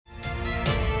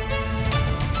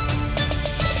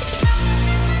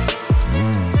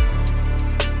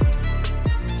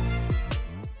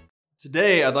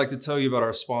Today, I'd like to tell you about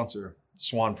our sponsor,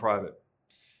 Swan Private.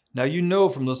 Now, you know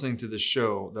from listening to this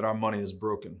show that our money is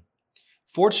broken.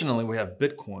 Fortunately, we have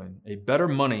Bitcoin, a better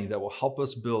money that will help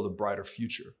us build a brighter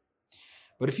future.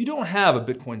 But if you don't have a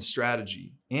Bitcoin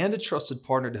strategy and a trusted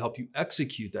partner to help you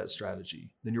execute that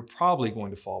strategy, then you're probably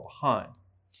going to fall behind.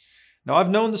 Now, I've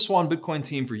known the Swan Bitcoin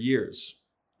team for years.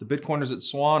 The Bitcoiners at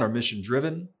Swan are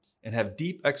mission-driven and have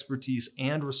deep expertise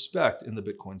and respect in the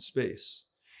Bitcoin space.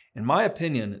 In my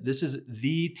opinion, this is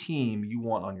the team you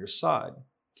want on your side.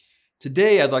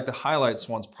 Today, I'd like to highlight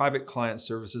Swan's Private Client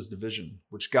Services division,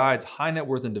 which guides high net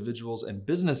worth individuals and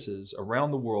businesses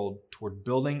around the world toward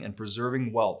building and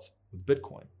preserving wealth with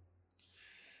Bitcoin.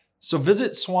 So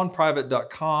visit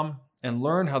swanprivate.com and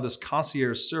learn how this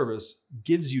concierge service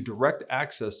gives you direct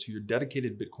access to your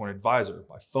dedicated Bitcoin advisor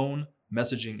by phone,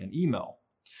 messaging, and email.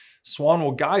 Swan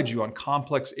will guide you on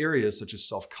complex areas such as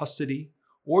self-custody,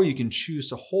 or you can choose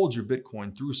to hold your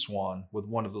Bitcoin through Swan with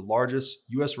one of the largest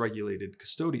US-regulated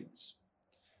custodians.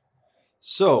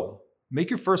 So,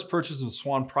 make your first purchase with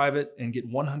Swan Private and get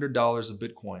 $100 of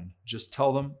Bitcoin. Just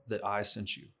tell them that I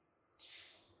sent you.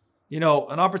 You know,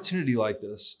 an opportunity like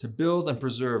this to build and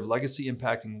preserve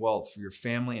legacy-impacting wealth for your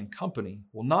family and company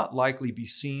will not likely be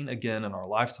seen again in our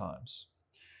lifetimes.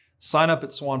 Sign up at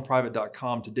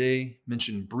swanprivate.com today,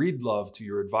 mention Breed Love to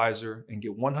your advisor, and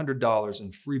get $100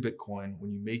 in free Bitcoin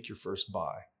when you make your first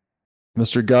buy.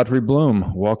 Mr. Godfrey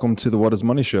Bloom, welcome to the What is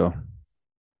Money Show.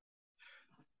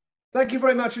 Thank you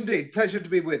very much indeed. Pleasure to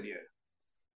be with you.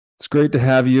 It's great to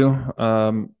have you.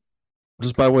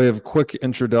 Just by way of quick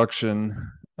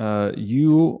introduction,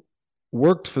 you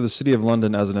worked for the City of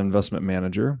London as an investment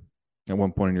manager at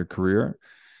one point in your career.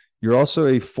 You're also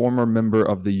a former member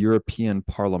of the European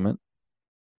Parliament,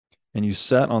 and you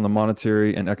sat on the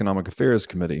Monetary and Economic Affairs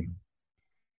Committee.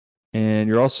 And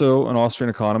you're also an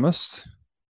Austrian economist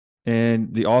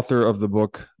and the author of the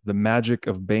book, The Magic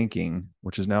of Banking,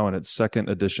 which is now in its second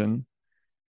edition,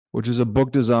 which is a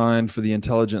book designed for the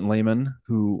intelligent layman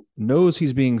who knows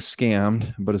he's being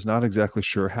scammed, but is not exactly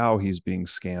sure how he's being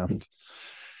scammed.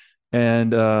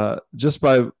 And just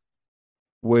by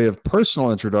way of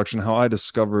personal introduction, how I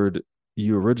discovered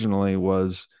you originally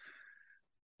was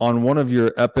on one of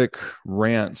your epic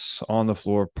rants on the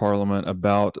floor of Parliament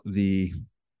about the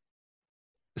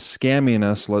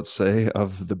scamminess, let's say,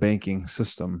 of the banking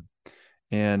system.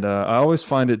 And I always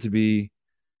find it to be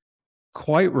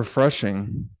quite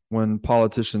refreshing when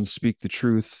politicians speak the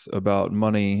truth about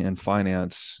money and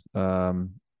finance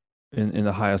in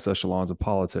the highest echelons of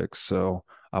politics. So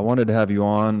I wanted to have you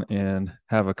on and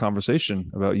have a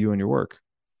conversation about you and your work.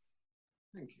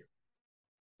 Thank you.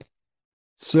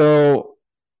 So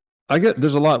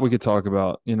there's a lot we could talk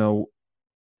about. You know,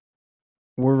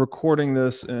 we're recording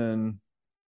this in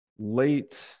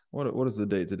late, what is the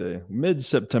date today?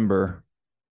 Mid-September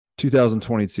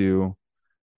 2022.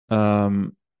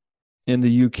 In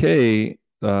the UK,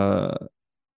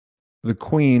 the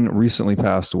Queen recently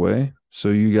passed away. So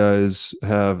you guys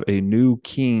have a new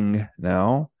king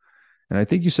now, and I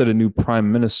think you said a new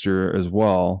prime minister as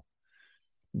well.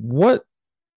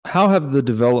 How have the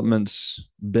developments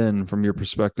been from your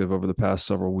perspective over the past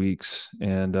several weeks,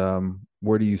 and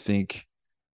where do you think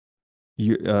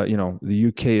the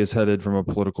UK is headed from a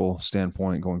political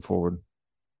standpoint going forward?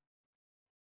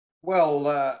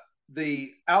 Well,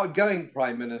 the outgoing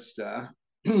prime minister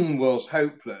was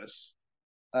hopeless,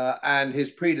 and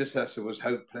his predecessor was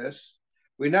hopeless.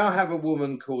 We now have a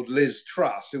woman called Liz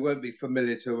Truss, who won't be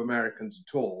familiar to Americans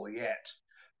at all yet,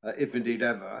 if indeed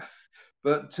ever.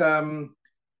 But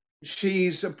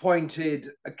she's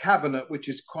appointed a cabinet which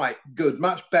is quite good,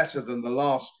 much better than the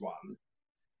last one.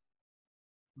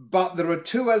 But there are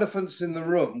two elephants in the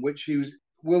room which she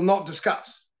will not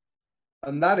discuss,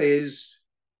 and that is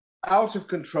out of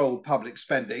control public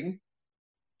spending,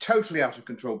 totally out of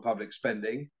control public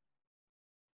spending,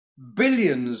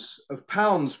 billions of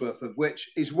pounds worth of which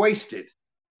is wasted,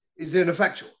 is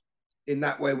ineffectual. In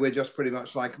that way, we're just pretty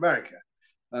much like America.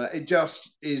 It just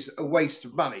is a waste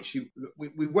of money.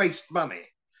 We waste money.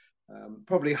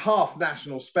 Probably half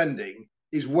national spending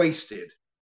is wasted.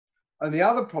 And the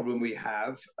other problem we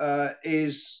have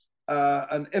is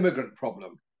an immigrant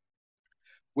problem.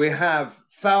 We have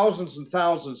thousands and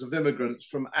thousands of immigrants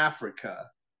from Africa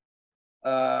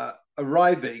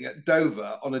arriving at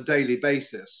Dover on a daily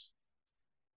basis.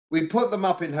 We put them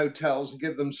up in hotels and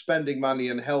give them spending money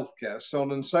and healthcare, so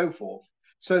on and so forth.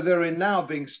 So they're now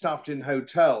being stuffed in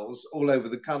hotels all over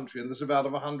the country, and there's about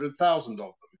 100,000 of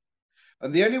them.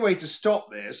 And the only way to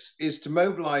stop this is to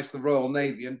mobilize the Royal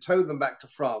Navy and tow them back to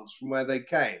France from where they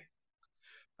came.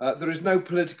 There is no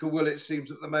political will, it seems,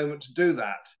 at the moment to do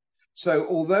that. So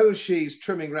although she's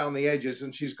trimming around the edges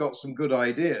and she's got some good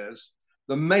ideas,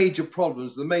 the major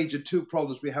problems, the major two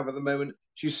problems we have at the moment,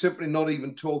 she's simply not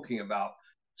even talking about.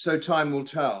 So time will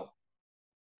tell.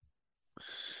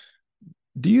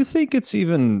 Do you think it's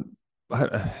even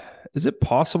is it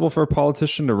possible for a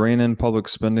politician to rein in public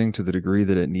spending to the degree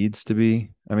that it needs to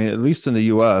be? I mean, at least in the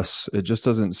US, it just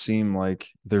doesn't seem like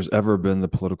there's ever been the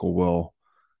political will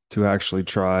to actually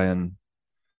try and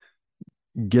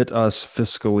get us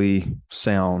fiscally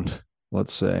sound,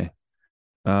 let's say.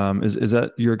 Is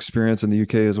that your experience in the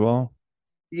UK as well?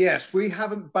 Yes, we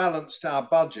haven't balanced our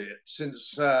budget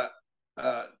since uh,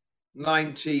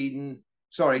 19,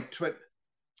 sorry,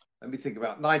 let me think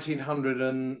about 1900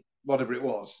 and whatever it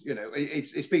was. You know,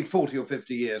 it's been 40 or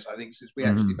 50 years, I think, since we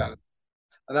actually Mm-hmm. balanced.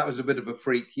 And that was a bit of a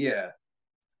freak year.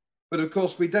 But of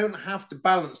course, we don't have to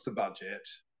balance the budget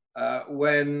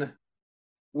when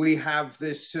we have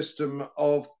this system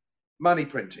of money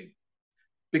printing.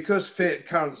 Because fiat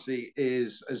currency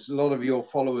is, as a lot of your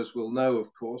followers will know,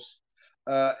 of course,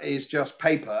 is just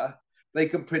paper. They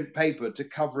can print paper to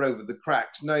cover over the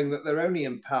cracks, knowing that they're only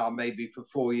in power maybe for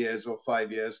 4 years or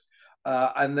 5 years,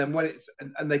 and then when it's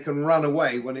and they can run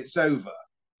away when it's over.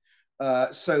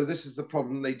 So this is the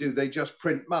problem they do. They just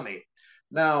print money.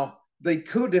 Now they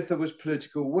could if there was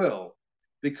political will,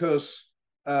 because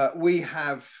we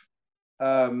have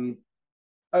um,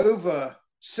 over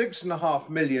 6.5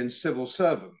 million civil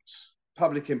servants,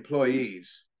 public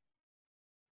employees.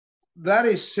 That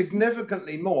is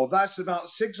significantly more. That's about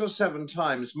 6 or 7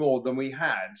 times more than we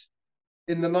had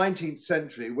in the 19th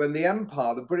century when the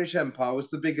empire, the British Empire, was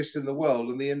the biggest in the world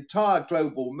and the entire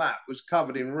global map was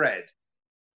covered in red.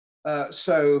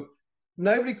 So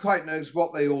nobody quite knows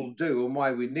what they all do and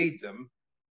why we need them.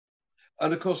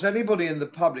 And of course, anybody in the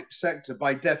public sector,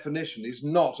 by definition, is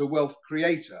not a wealth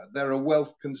creator. They're a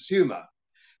wealth consumer.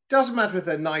 Doesn't matter if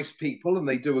they're nice people and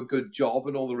they do a good job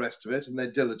and all the rest of it and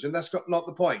they're diligent. That's not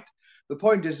the point. The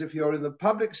point is, if you're in the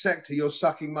public sector, you're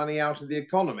sucking money out of the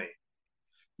economy.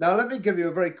 Now, let me give you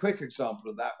a very quick example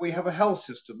of that. We have a health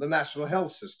system, the national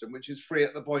health system, which is free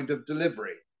at the point of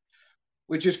delivery,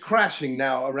 which is crashing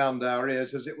now around our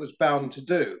ears as it was bound to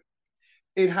do.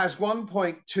 It has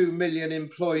 1.2 million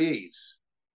employees.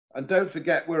 And don't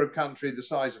forget, we're a country the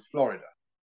size of Florida.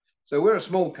 So we're a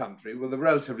small country with a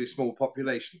relatively small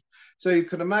population. So you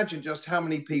can imagine just how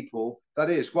many people that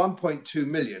is, 1.2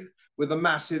 million with a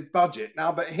massive budget.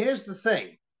 Now, but here's the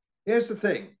thing. Here's the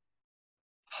thing.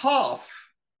 Half,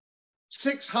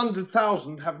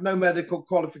 600,000 have no medical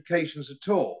qualifications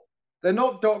at all. They're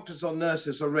not doctors or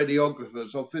nurses or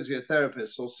radiographers or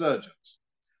physiotherapists or surgeons.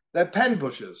 They're pen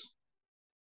pushers.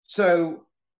 So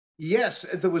yes,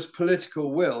 if there was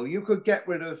political will, you could get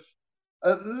rid of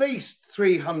at least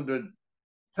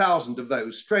 300,000 of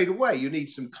those straight away. You need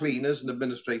some cleaners and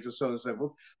administrators, so on and so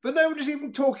forth, but nobody's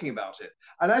even talking about it.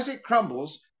 And as it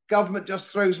crumbles, government just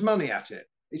throws money at it.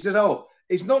 He says, oh,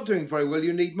 it's not doing very well,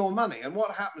 you need more money. And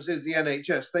what happens is the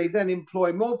NHS, they then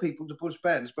employ more people to push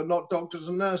pens, but not doctors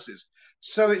and nurses.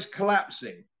 So it's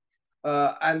collapsing.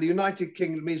 And the United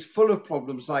Kingdom is full of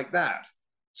problems like that.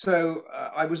 So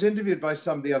I was interviewed by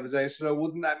somebody the other day and said, oh,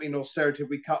 wouldn't that mean austerity if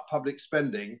we cut public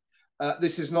spending?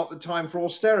 This is not the time for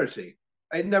austerity.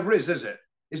 It never is it?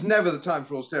 It's never the time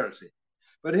for austerity.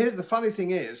 But here's the funny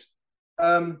thing is,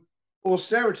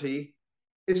 austerity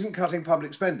isn't cutting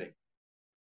public spending.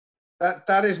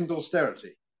 That isn't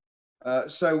austerity.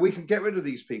 So we can get rid of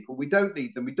these people. We don't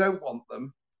need them. We don't want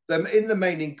them. They're in the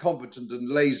main incompetent and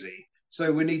lazy.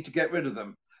 So we need to get rid of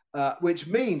them. Which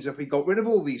means if we got rid of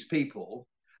all these people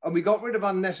and we got rid of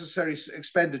unnecessary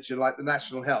expenditure like the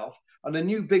national health and a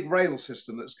new big rail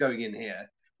system that's going in here,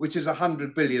 which is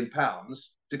 £100 billion,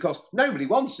 because nobody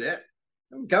wants it.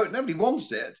 Nobody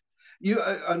wants it.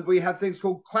 And we have things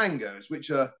called quangos, which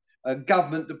are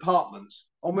government departments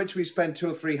on which we spend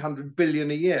 200 or 300 billion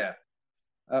a year.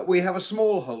 We have a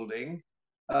small holding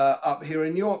up here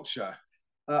in Yorkshire.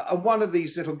 And one of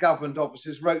these little government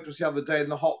offices wrote to us the other day in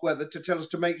the hot weather to tell us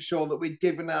to make sure that we'd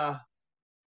given our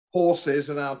horses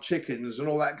and our chickens and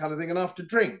all that kind of thing enough to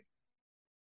drink.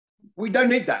 We don't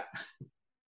need that.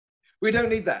 We don't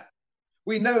need that.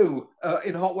 We know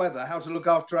in hot weather how to look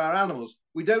after our animals.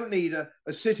 We don't need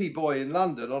a city boy in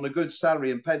London on a good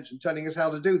salary and pension telling us how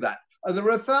to do that. And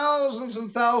there are thousands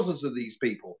and thousands of these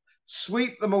people.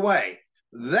 Sweep them away.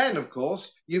 Then, of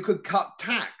course, you could cut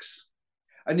tax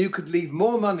and you could leave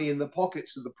more money in the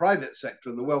pockets of the private sector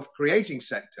and the wealth creating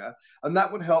sector, and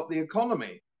that would help the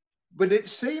economy. But it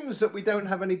seems that we don't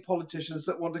have any politicians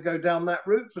that want to go down that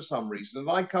route for some reason, and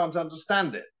I can't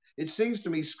understand it. It seems to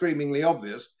me screamingly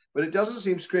obvious, but it doesn't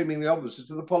seem screamingly obvious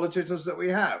to the politicians that we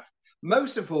have.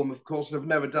 most of whom, of course, have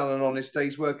never done an honest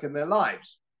day's work in their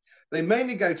lives. They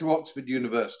mainly go to Oxford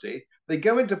University, they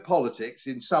go into politics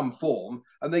in some form,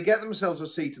 and they get themselves a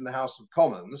seat in the House of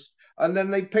Commons, and then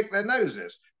they pick their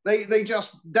noses. They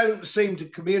just don't seem to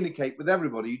communicate with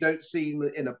everybody. You don't see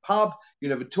them in a pub, you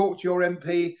never talk to your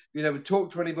MP, you never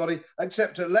talk to anybody,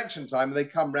 except at election time, and they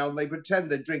come round, they pretend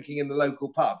they're drinking in the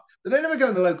local pub. But they never go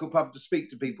in the local pub to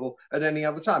speak to people at any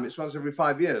other time. It's once every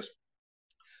 5 years.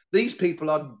 These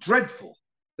people are dreadful.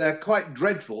 They're quite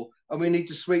dreadful, and we need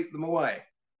to sweep them away.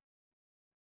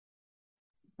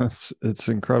 It's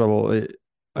incredible.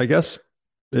 I guess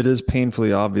it is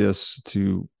painfully obvious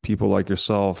to people like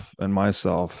yourself and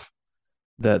myself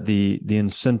that the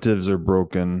incentives are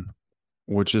broken,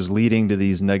 which is leading to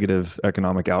these negative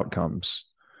economic outcomes,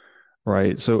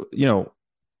 right? So,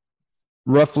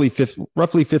 roughly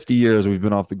 50 years we've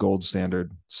been off the gold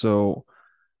standard. So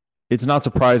it's not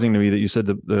surprising to me that you said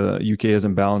the UK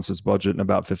hasn't balanced its budget in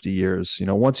about 50 years.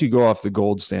 Once you go off the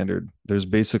gold standard, there's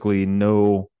basically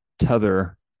no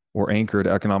tether or anchor to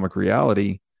economic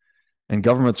reality, and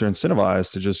governments are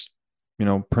incentivized to just,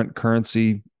 print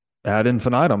currency ad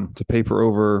infinitum to paper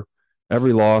over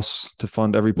every loss, to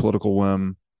fund every political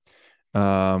whim,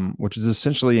 which is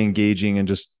essentially engaging in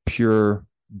just pure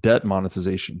debt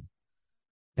monetization.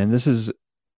 And this is,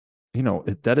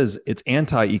 it's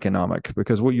anti-economic,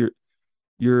 because what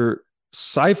you're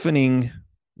siphoning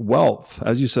wealth,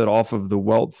 as you said, off of the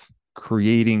wealth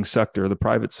creating sector, the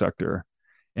private sector,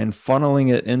 and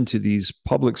funneling it into these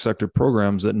public sector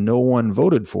programs that no one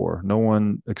voted for, no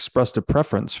one expressed a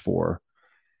preference for.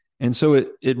 And so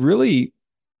it really,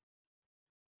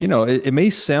 it may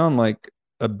sound like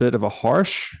a bit of a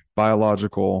harsh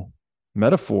biological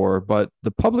metaphor, but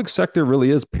the public sector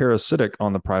really is parasitic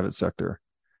on the private sector.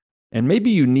 And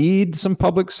maybe you need some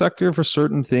public sector for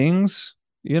certain things,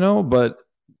 but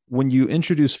when you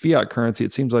introduce fiat currency,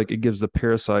 it seems like it gives the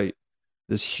parasite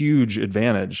this huge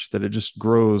advantage that it just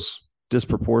grows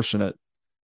disproportionate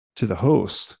to the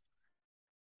host.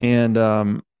 And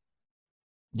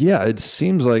yeah, it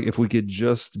seems like if we could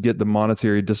just get the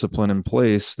monetary discipline in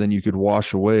place, then you could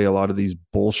wash away a lot of these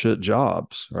bullshit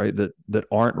jobs, right? That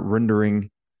aren't rendering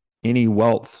any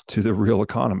wealth to the real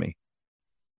economy.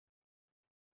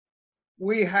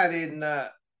 We had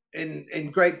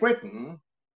in Great Britain,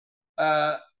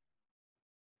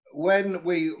 when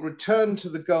we returned to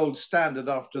the gold standard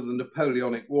after the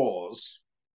Napoleonic Wars,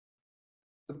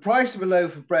 the price of a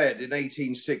loaf of bread in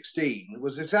 1816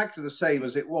 was exactly the same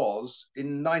as it was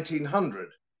in 1900.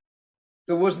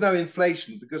 There was no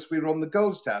inflation because we were on the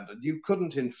gold standard. You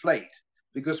couldn't inflate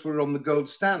because we were on the gold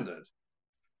standard.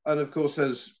 And of course,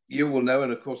 as you will know,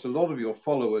 and of course, a lot of your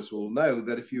followers will know,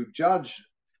 that if you judge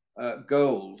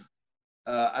gold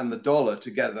and the dollar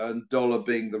together, and dollar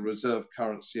being the reserve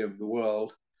currency of the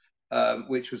world,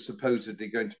 which was supposedly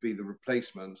going to be the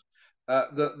replacement,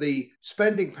 that the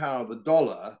spending power of the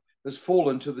dollar has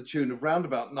fallen to the tune of around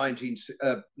about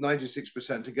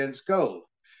 96% against gold.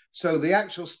 So the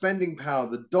actual spending power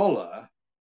of the dollar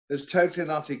has totally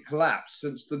and utterly collapsed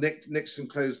since the Nixon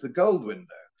closed the gold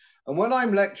window. And when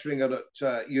I'm lecturing at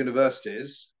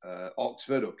universities,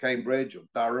 Oxford or Cambridge or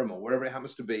Durham or wherever it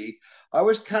happens to be, I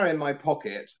always carry in my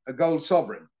pocket a gold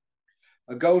sovereign.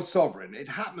 A gold sovereign. It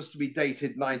happens to be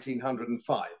dated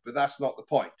 1905, but that's not the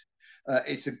point.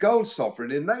 It's a gold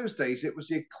sovereign. In those days, it was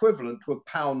the equivalent to a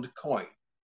pound coin.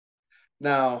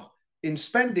 Now, in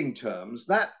spending terms,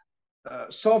 that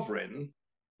sovereign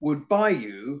would buy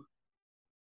you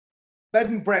bed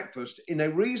and breakfast in a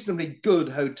reasonably good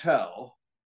hotel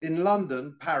in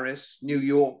London, Paris, New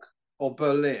York, or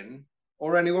Berlin,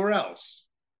 or anywhere else.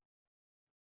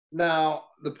 Now,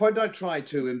 the point I try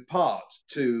to impart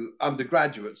to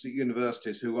undergraduates at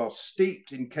universities who are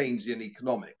steeped in Keynesian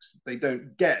economics, they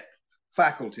don't get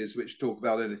faculties which talk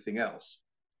about anything else,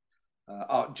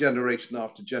 generation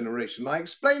after generation. I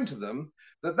explain to them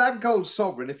that that gold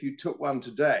sovereign, if you took one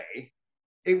today,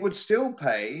 it would still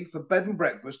pay for bed and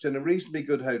breakfast in a reasonably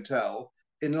good hotel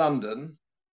in London,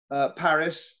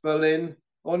 Paris, Berlin,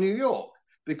 or New York,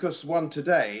 because one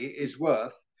today is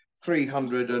worth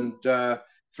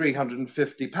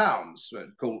 350 pounds.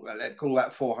 Let's call that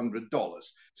 $400.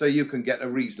 So you can get a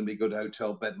reasonably good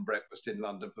hotel bed and breakfast in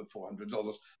London for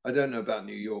 $400. I don't know about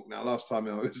New York now. Last time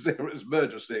I was there, it was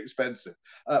murderously expensive.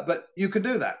 But you can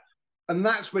do that. And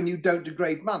that's when you don't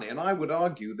degrade money. And I would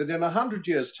argue that in 100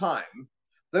 years' time,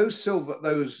 those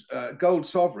gold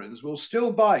sovereigns will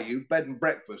still buy you bed and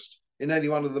breakfast in any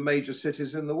one of the major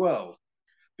cities in the world,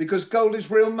 because gold is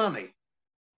real money.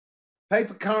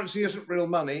 Paper currency isn't real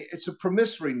money. It's a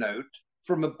promissory note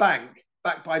from a bank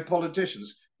backed by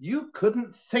politicians. You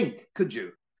couldn't think, could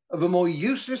you, of a more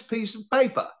useless piece of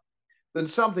paper than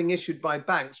something issued by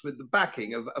banks with the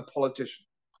backing of a politician.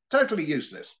 Totally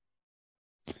useless.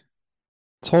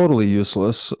 Totally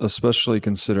useless, especially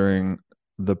considering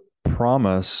the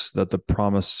promise that the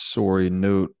promissory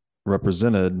note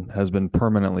represented has been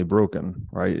permanently broken,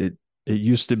 right? It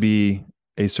used to be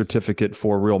a certificate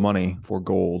for real money, for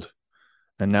gold,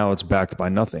 and now it's backed by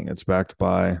nothing. It's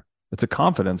a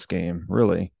confidence game,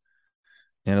 really.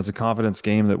 And it's a confidence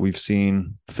game that we've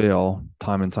seen fail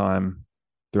time and time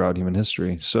throughout human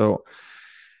history. So,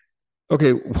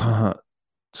 okay,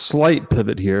 slight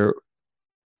pivot here.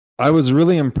 I was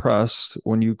really impressed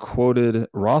when you quoted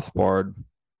Rothbard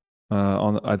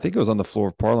I think it was on the floor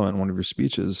of Parliament in one of your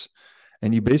speeches,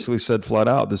 and you basically said flat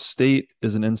out, the state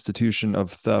is an institution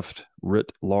of theft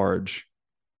writ large.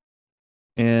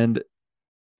 And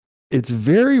it's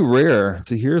very rare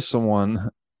to hear someone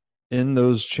in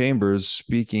those chambers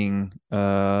speaking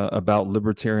about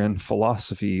libertarian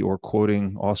philosophy or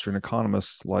quoting Austrian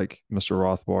economists like Mr.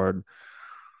 Rothbard.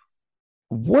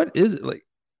 What is it like?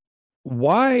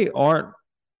 Why aren't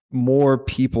more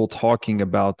people talking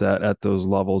about that at those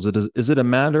levels? Is it a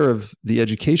matter of the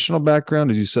educational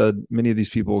background? As you said, many of these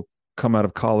people come out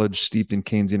of college steeped in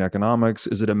Keynesian economics.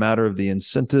 Is it a matter of the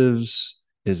incentives?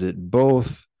 Is it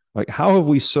both? Like, how have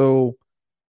we so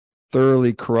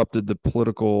thoroughly corrupted the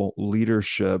political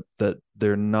leadership that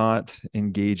they're not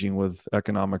engaging with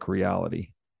economic reality?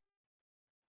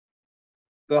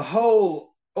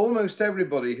 Almost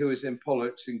everybody who is in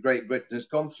politics in Great Britain has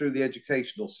gone through the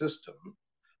educational system,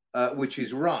 which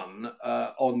is run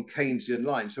on Keynesian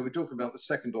lines. So we're talking about the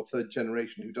second or third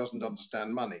generation who doesn't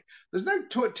understand money. There's no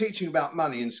teaching about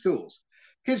money in schools.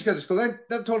 Kids go to school, they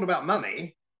don't talk about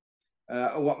money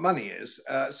or what money is,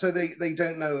 so they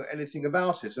don't know anything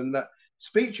about it. And that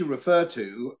speech you refer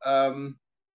to,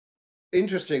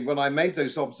 interesting, when I made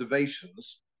those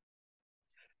observations,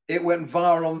 it went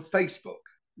viral on Facebook.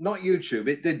 Not YouTube.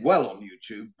 It did well on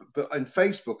YouTube, but on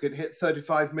Facebook, it hit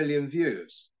 35 million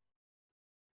views.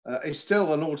 It's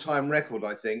still an all-time record,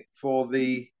 I think, for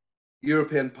the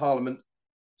European Parliament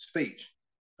speech,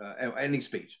 any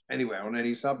speech, anywhere on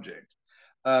any subject.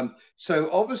 So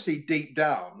obviously, deep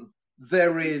down,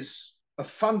 there is a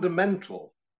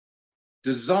fundamental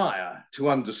desire to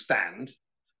understand,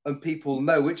 and people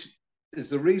know, which is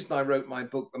the reason I wrote my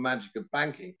book, The Magic of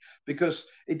Banking, because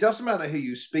it doesn't matter who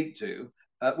you speak to,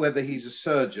 whether he's a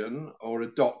surgeon or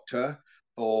a doctor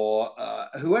or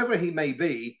whoever he may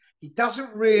be, he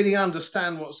doesn't really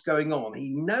understand what's going on.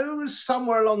 He knows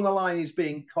somewhere along the line he's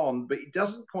being conned, but he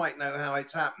doesn't quite know how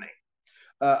it's happening.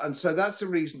 And so that's the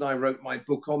reason I wrote my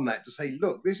book on that, to say,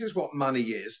 look, this is what money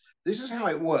is. This is how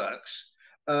it works.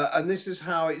 And this is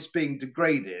how it's being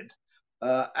degraded.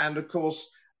 And of course,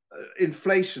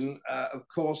 inflation, of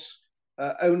course,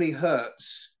 only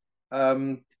hurts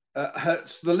the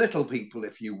little people,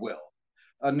 if you will.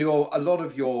 And a lot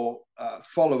of your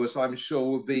followers, I'm sure,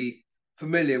 will be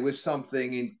familiar with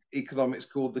something in economics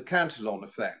called the Cantillon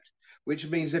effect, which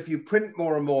means if you print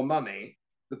more and more money,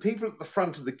 the people at the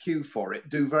front of the queue for it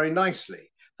do very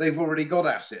nicely. They've already got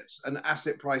assets, and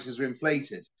asset prices are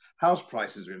inflated. House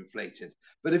prices are inflated.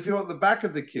 But if you're at the back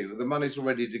of the queue, the money's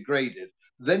already degraded,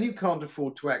 then you can't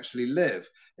afford to actually live.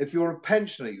 If you're a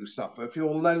pensioner, you suffer. If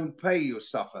you're low pay, you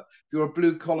suffer. If you're a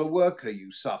blue collar worker, you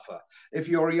suffer. If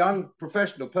you're a young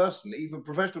professional person, even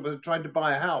professional person trying to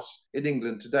buy a house in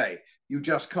England today, you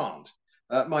just can't.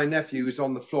 My nephew is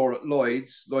on the floor at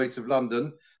Lloyd's of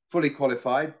London, fully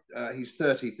qualified. He's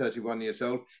 31 years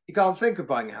old. He can't think of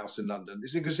buying a house in London.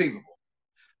 It's inconceivable.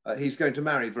 He's going to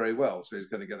marry very well, so he's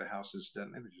going to get a house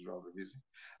incidentally, which is rather amusing.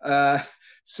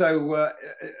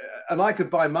 And I could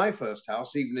buy my first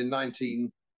house even in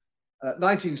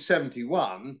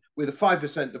 1971 with a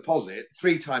 5% deposit,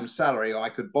 3 times salary I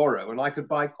could borrow, and I could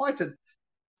buy quite an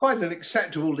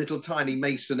acceptable little tiny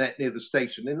masonette near the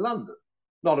station in London.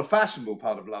 Not a fashionable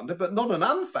part of London, but not an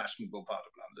unfashionable part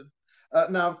of London.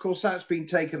 Now, of course, that's been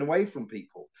taken away from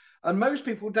people. And most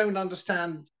people don't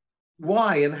understand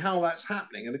why and how that's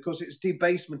happening. And of course, it's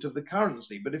debasement of the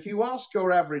currency. But if you ask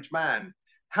your average man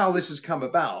how this has come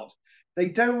about, they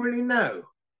don't really know.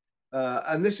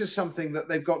 And this is something that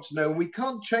they've got to know. And we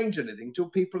can't change anything until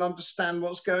people understand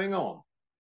what's going on.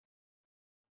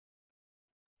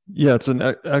 Yeah, it's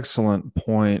an excellent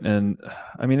point. And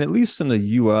I mean, at least in the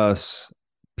US,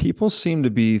 people seem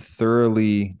to be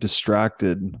thoroughly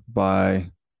distracted by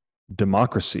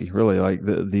democracy, really, like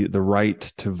the right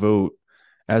to vote,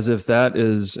 as if that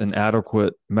is an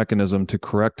adequate mechanism to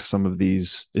correct some of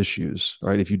these issues,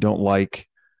 right? If you don't like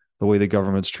the way the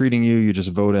government's treating you, you just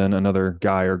vote in another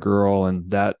guy or girl, and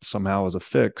that somehow is a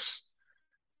fix.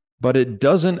 But it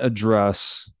doesn't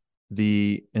address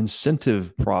the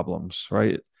incentive problems,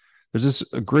 right? There's this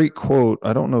a great quote.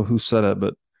 I don't know who said it,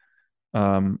 but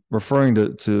referring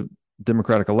to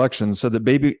democratic elections, said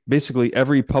that basically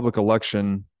every public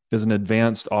election is an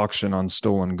advanced auction on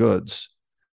stolen goods.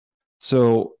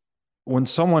 So when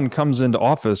someone comes into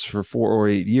office for 4 or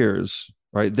 8 years,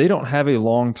 right, they don't have a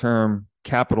long-term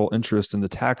capital interest in the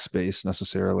tax base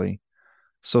necessarily.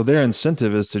 So their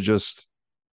incentive is to just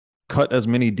cut as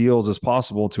many deals as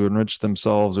possible to enrich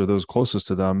themselves or those closest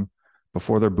to them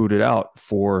before they're booted out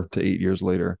 4 to 8 years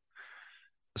later.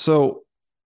 So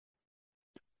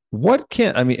what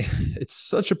can I mean, it's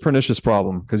such a pernicious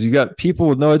problem because you got people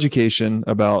with no education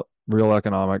about real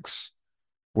economics.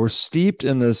 We're steeped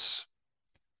in this,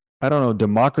 I don't know,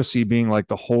 democracy being like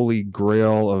the holy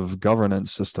grail of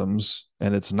governance systems,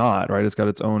 and it's not, right? It's got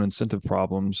its own incentive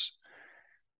problems.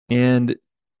 And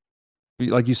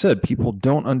like you said, people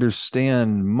don't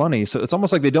understand money. So it's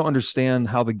almost like they don't understand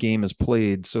how the game is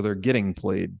played. So they're getting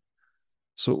played.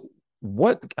 So,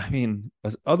 what, I mean,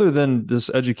 other than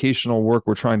this educational work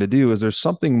we're trying to do, is there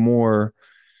something more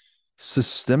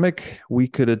systemic we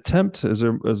could attempt? Is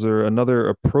there another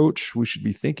approach we should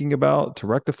be thinking about to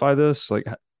rectify this? Like,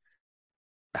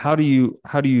 how do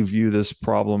you view this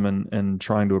problem and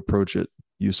trying to approach it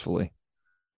usefully?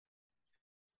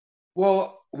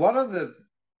 Well, one of the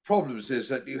problems is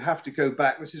that you have to go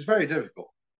back. This is very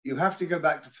difficult. You have to go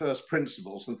back to first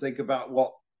principles and think about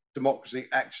what democracy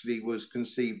actually was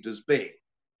conceived as being.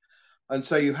 And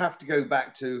so you have to go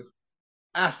back to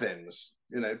Athens,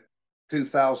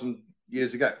 2,000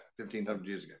 years ago, 1,500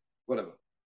 years ago, whatever.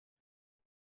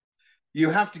 You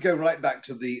have to go right back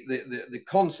to the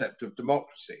concept of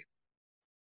democracy.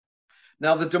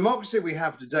 Now, the democracy we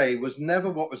have today was never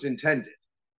what was intended.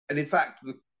 And in fact,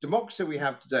 the democracy we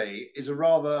have today is a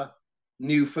rather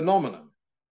new phenomenon.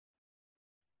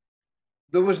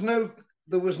 There was no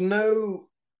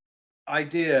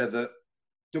idea that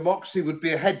democracy would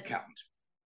be a head count,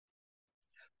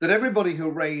 that everybody who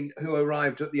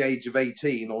arrived at the age of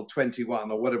 18 or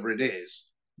 21 or whatever it is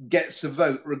gets a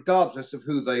vote regardless of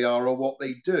who they are or what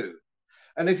they do.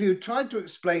 And if you tried to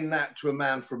explain that to a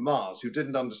man from Mars who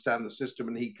didn't understand the system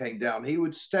and he came down, he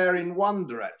would stare in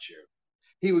wonder at you.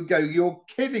 He would go, "You're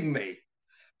kidding me. As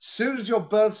soon as your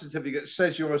birth certificate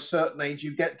says you're a certain age,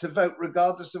 you get to vote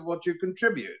regardless of what you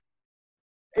contribute."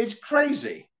 It's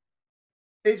crazy.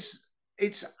 It's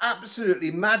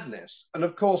absolutely madness. And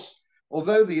of course,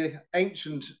 although the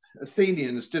ancient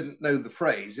Athenians didn't know the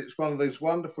phrase, it's one of those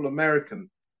wonderful American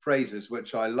phrases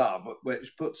which I love,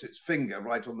 which puts its finger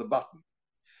right on the button.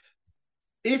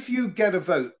 If you get a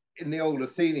vote in the old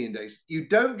Athenian days, you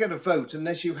don't get a vote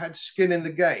unless you had skin in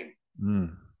the game.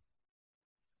 Mm.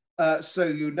 So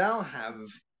you now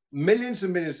have millions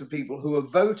and millions of people who are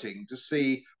voting to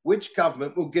see which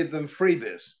government will give them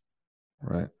freebies.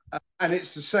 Right. And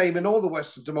it's the same in all the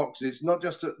Western democracies. It's not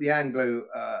just at the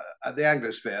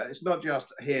Anglosphere. It's not just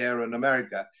here in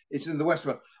America. It's in the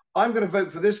Western. I'm going to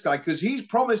vote for this guy because he's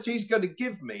promised he's going to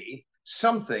give me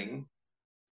something,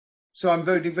 so I'm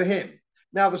voting for him.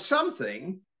 Now the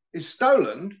something is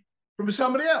stolen from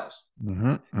somebody else.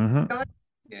 Mm-hmm. Mm-hmm.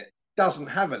 It doesn't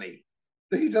have any.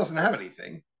 He doesn't have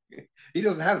anything. He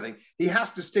doesn't have anything. He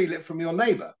has to steal it from your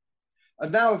neighbor.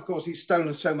 And now, of course, he's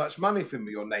stolen so much money from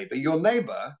your neighbor. Your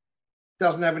neighbor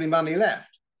doesn't have any money left.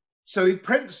 So he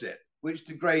prints it, which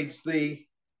degrades the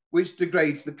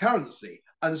currency.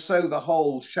 And so the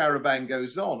whole charabanc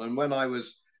goes on. And when I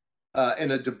was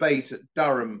in a debate at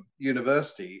Durham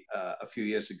University a few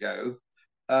years ago,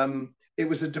 it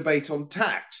was a debate on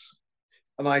tax.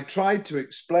 And I tried to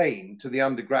explain to the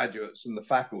undergraduates and the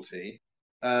faculty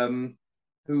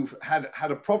who've had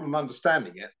a problem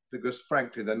understanding it, because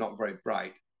frankly, they're not very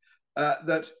bright,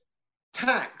 that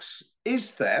tax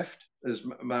is theft, as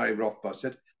Mary Rothbard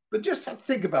said, but just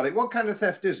think about it. What kind of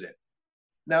theft is it?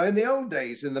 Now, in the old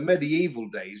days, in the medieval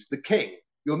days, the king,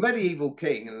 your medieval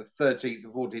king in the 13th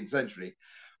or 14th century,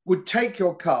 would take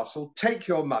your castle, take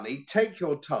your money, take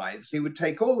your tithes. He would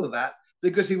take all of that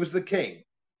because he was the king.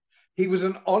 He was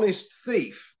an honest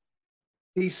thief.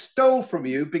 He stole from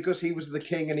you because he was the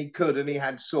king and he could, and he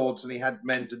had swords and he had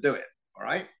men to do it. All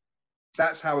right?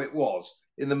 That's how it was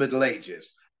in the Middle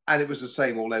Ages. And it was the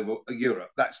same all over Europe.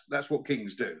 That's what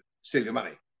kings do, steal your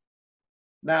money.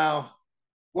 Now,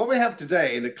 what we have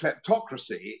today in a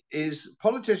kleptocracy is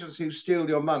politicians who steal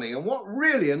your money. And what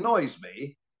really annoys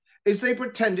me is they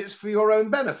pretend it's for your own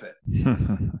benefit.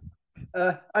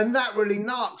 And that really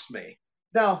narks me.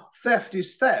 Now, theft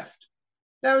is theft.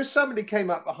 Now, if somebody came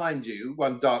up behind you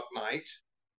one dark night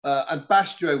and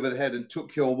bashed you over the head and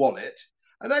took your wallet,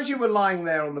 and as you were lying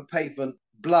there on the pavement,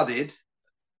 blooded,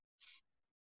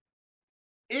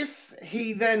 if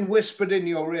he then whispered in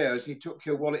your ear as he took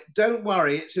your wallet, don't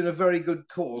worry, it's in a very good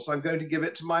cause. I'm going to give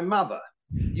it to my mother.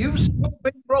 You've still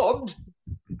been robbed.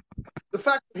 The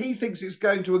fact that he thinks it's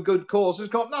going to a good cause has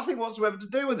got nothing whatsoever to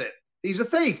do with it. He's a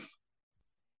thief.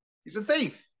 He's a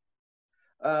thief.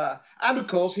 And of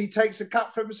course, he takes a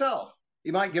cut for himself.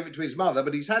 He might give it to his mother,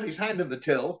 but he's had his hand in the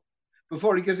till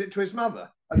before he gives it to his mother,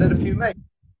 and then a few mates.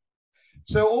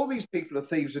 So all these people are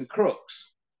thieves and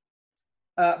crooks.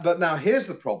 But now here's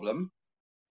the problem.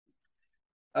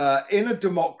 In a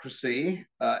democracy,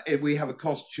 we have a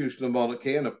constitutional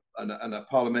monarchy and a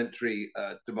parliamentary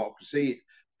democracy,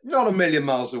 not a million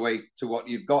miles away to what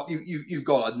you've got. You've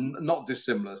got a not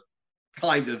dissimilar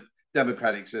kind of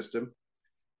democratic system.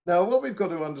 Now, what we've got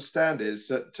to understand is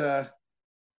that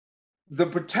the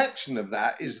protection of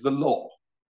that is the law.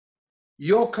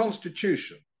 Your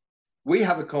constitution. We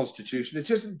have a constitution. It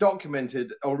isn't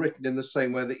documented or written in the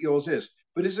same way that yours is,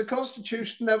 but it's a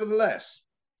constitution nevertheless.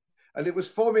 And it was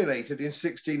formulated in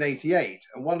 1688.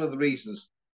 And one of the reasons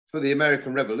for the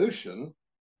American Revolution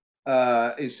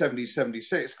in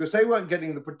 1776, because they weren't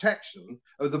getting the protection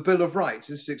of the Bill of Rights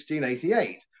in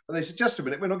 1688. And they said, just a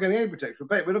minute, we're not getting any protection.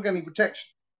 We're not getting any protection.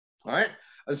 All right.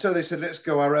 And so they said, let's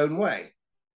go our own way.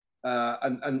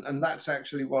 And that's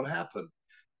actually what happened.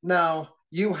 Now,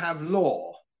 you have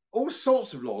law, all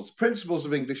sorts of laws, principles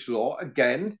of English law.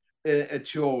 Again,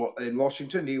 in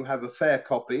Washington, you have a fair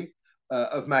copy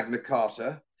of Magna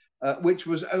Carta, which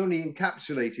was only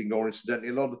encapsulating law, incidentally.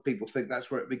 A lot of people think that's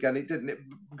where it began. It didn't.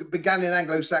 It began in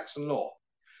Anglo-Saxon law.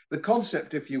 The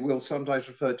concept, if you will, sometimes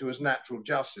referred to as natural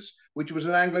justice, which was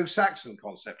an Anglo-Saxon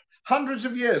concept, hundreds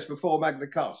of years before Magna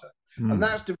Carta. And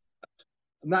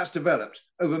that's developed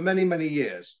over many, many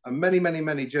years and many, many,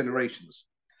 many generations.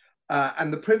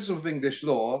 And the principle of English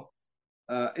law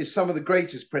is some of the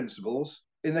greatest principles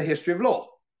in the history of law,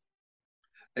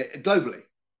 globally,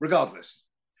 regardless.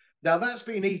 Now, that's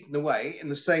been eaten away in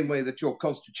the same way that your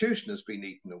constitution has been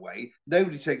eaten away.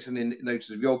 Nobody takes any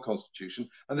notice of your constitution,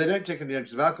 and they don't take any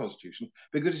notice of our constitution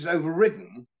because it's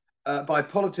overridden by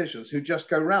politicians who just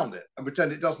go around it and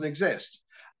pretend it doesn't exist.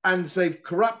 And they've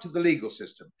corrupted the legal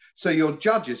system. So your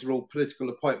judges are all political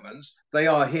appointments. They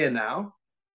are here now.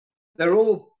 They're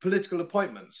all political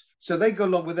appointments. So they go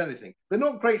along with anything. They're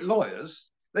not great lawyers.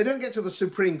 They don't get to the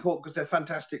Supreme Court because they're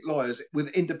fantastic lawyers with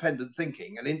independent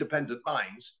thinking and independent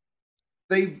minds.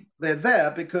 They're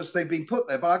there because they've been put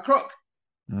there by a crook.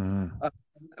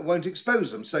 Won't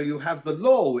expose them. So you have the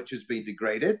law, which has been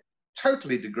degraded,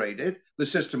 totally degraded, the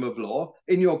system of law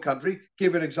in your country.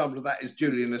 Give an example of that is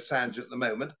Julian Assange at the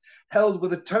moment, held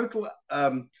with a total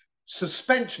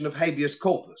suspension of habeas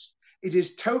corpus. It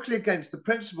is totally against the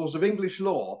principles of English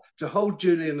law to hold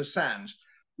Julian Assange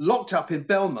locked up in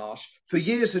Belmarsh for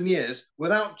years and years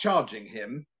without charging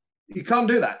him. You can't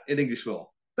do that in English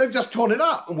law. They've just torn it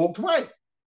up and walked away.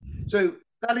 So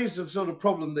that is the sort of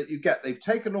problem that you get. They've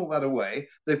taken all that away.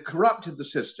 They've corrupted the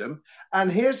system.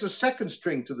 And here's the second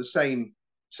string to the same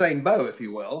bow, if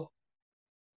you will.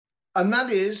 And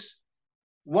that is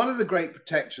one of the great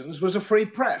protections was a free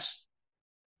press.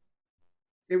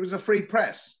 It was a free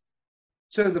press.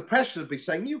 So the press should be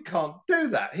saying, you can't do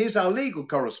that. Here's our legal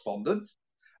correspondent.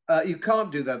 You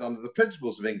can't do that under the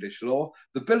principles of English law,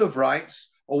 the Bill of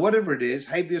Rights, or whatever it is,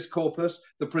 habeas corpus,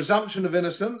 the presumption of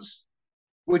innocence,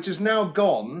 which is now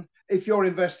gone if you're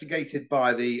investigated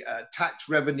by the tax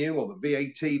revenue or the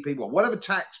VAT people, or whatever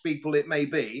tax people it may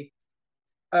be.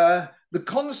 The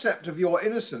concept of your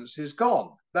innocence is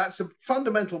gone. That's a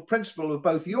fundamental principle of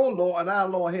both your law and our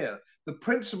law here. The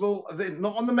principle of it,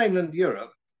 not on the mainland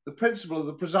Europe, the principle of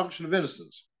the presumption of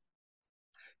innocence.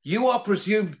 You are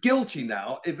presumed guilty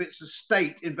now if it's a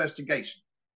state investigation.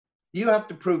 You have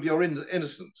to prove your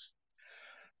innocence.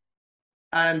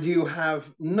 And you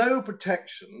have no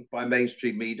protection by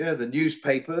mainstream media, the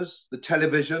newspapers, the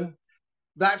television.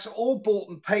 That's all bought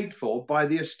and paid for by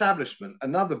the establishment.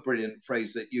 Another brilliant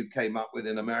phrase that you came up with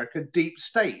in America, deep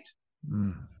state.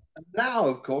 And now,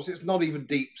 of course, it's not even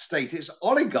deep state. It's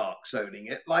oligarchs owning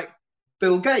it, like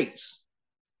Bill Gates,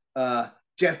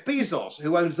 Jeff Bezos,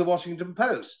 who owns the Washington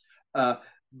Post,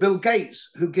 Bill Gates,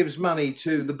 who gives money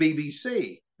to the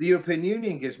BBC. The European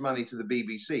Union gives money to the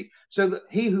BBC, so that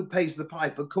he who pays the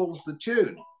piper calls the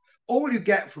tune. All you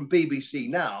get from BBC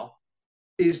now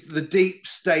is the deep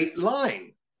state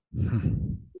line.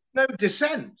 No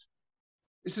dissent.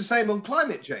 It's the same on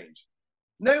climate change.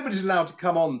 Nobody's allowed to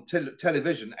come on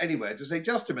television anywhere to say,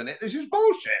 just a minute, this is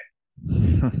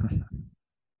bullshit.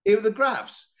 Here are the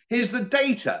graphs. Here's the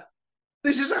data.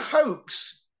 This is a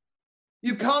hoax.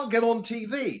 You can't get on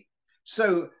TV.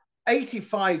 So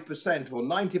 85% or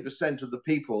 90% of the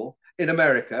people in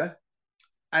America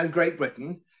and Great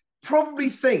Britain probably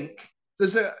think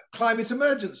there's a climate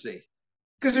emergency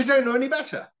because they don't know any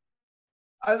better.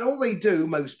 And all they do,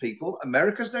 most people,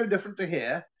 America's no different to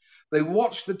here. They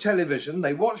watch the television,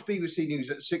 they watch BBC News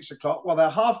at 6 o'clock while they're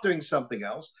half doing something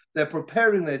else. They're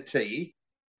preparing their tea,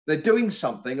 they're doing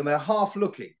something, and they're half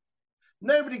looking.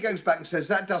 Nobody goes back and says,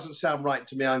 that doesn't sound right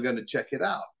to me, I'm going to check it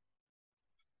out.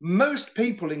 Most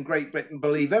people in Great Britain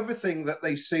believe everything that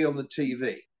they see on the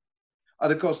TV.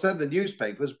 And of course, then the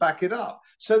newspapers back it up.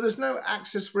 So there's no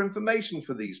access for information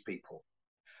for these people.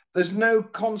 There's no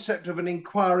concept of an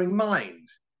inquiring mind.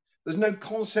 There's no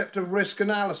concept of risk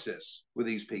analysis with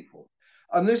these people.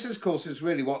 And this, of course, is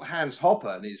really what Hans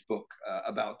Hopper in his book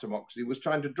about democracy was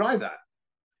trying to drive at.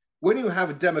 When you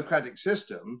have a democratic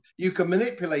system, you can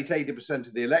manipulate 80%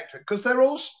 of the electorate because they're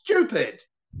all stupid.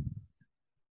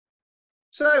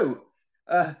 So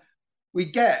we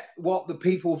get what the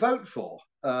people vote for,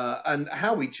 and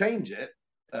how we change it,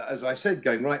 as I said,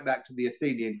 going right back to the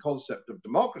Athenian concept of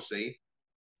democracy,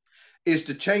 is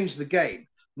to change the game.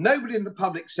 Nobody in the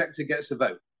public sector gets a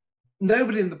vote.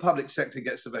 Nobody in the public sector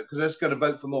gets a vote because they're just going to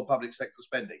vote for more public sector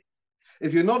spending.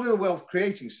 If you're not in the wealth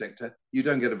creating sector, you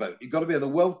don't get a vote. You've got to be in the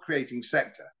wealth creating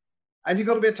sector, and you've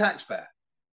got to be a taxpayer.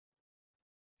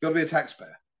 You've got to be a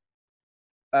taxpayer.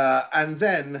 And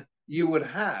then you would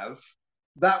have,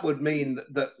 that would mean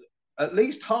that at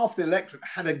least half the electorate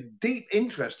had a deep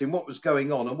interest in what was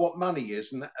going on and what money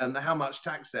is and how much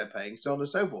tax they're paying, so on and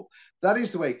so forth. That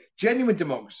is the way, genuine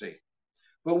democracy.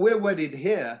 But we're wedded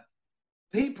here.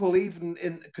 People, even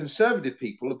in conservative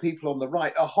people, the people on the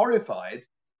right, are horrified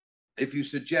if you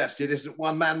suggest it isn't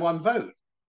one man, one vote.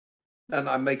 And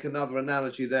I make another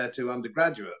analogy there to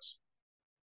undergraduates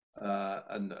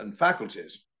and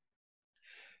faculties.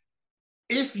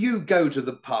 If you go to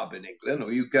the pub in England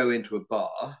or you go into a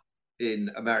bar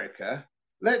in America,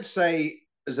 let's say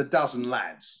there's a dozen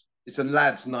lads. It's a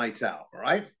lads' night out, all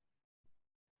right?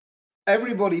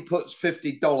 Everybody puts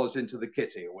 $50 into the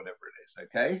kitty or whatever it is,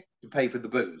 okay, to pay for the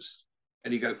booze.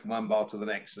 And you go from one bar to the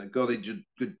next, and a good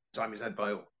time is had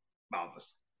by all.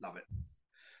 Marvelous. Love it.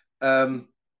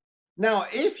 Now,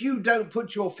 if you don't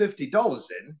put your $50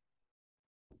 in,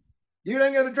 you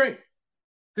don't get a drink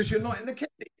because you're not in the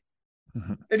kitty.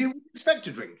 Mm-hmm. And you wouldn't expect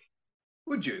a drink,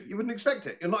 would you? You wouldn't expect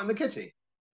it. You're not in the kitty.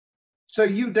 So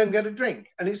you don't get a drink.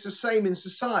 And it's the same in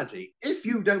society. If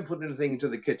you don't put anything into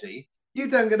the kitty, you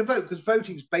don't get a vote because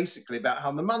voting is basically about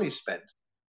how the money's spent.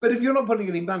 But if you're not putting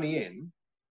any money in,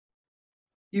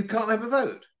 you can't have a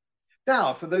vote.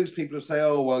 Now, for those people who say,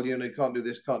 oh, well, you know, you can't do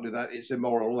this, can't do that, it's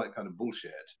immoral, all that kind of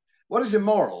bullshit. What is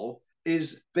immoral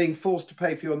is being forced to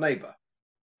pay for your neighbor.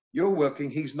 You're working,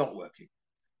 he's not working.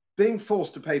 Being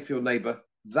forced to pay for your neighbor,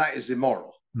 that is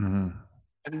immoral. Mm-hmm.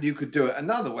 And you could do it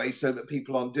another way so that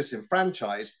people aren't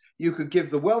disenfranchised. You could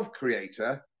give the wealth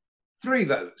creator 3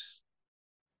 votes.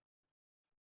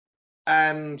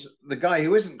 And the guy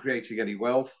who isn't creating any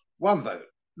wealth, 1 vote.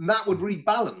 And that would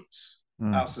rebalance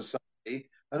our society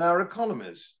and our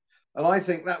economies. And I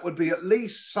think that would be at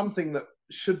least something that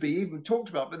should be even talked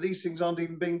about, but these things aren't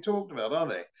even being talked about, are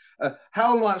they?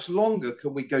 How much longer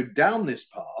can we go down this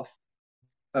path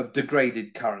of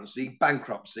degraded currency,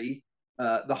 bankruptcy,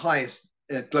 the highest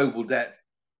global debt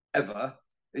ever?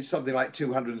 It's something like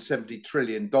 $270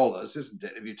 trillion, isn't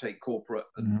it, if you take corporate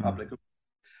and public?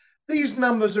 These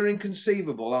numbers are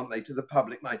inconceivable, aren't they, to the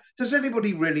public mind? Does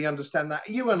anybody really understand that?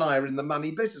 You and I are in the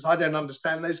money business. I don't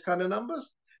understand those kind of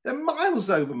numbers. They're miles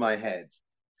over my head.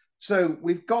 So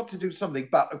we've got to do something,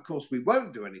 but of course we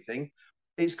won't do anything.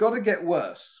 It's got to get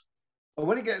worse. And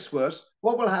when it gets worse,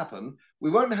 what will happen? We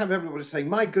won't have everybody saying,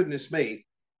 my goodness me,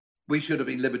 we should have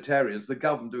been libertarians. The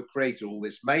government have created all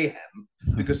this mayhem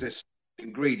because they're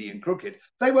greedy and crooked.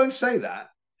 They won't say that.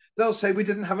 They'll say we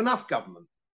didn't have enough government.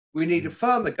 We need a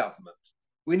firmer government.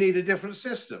 We need a different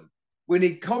system. We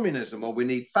need communism, or we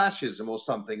need fascism or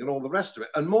something, and all the rest of it.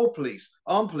 And more police,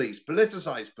 armed police,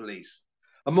 politicized police,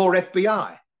 and more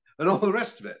FBI, and all the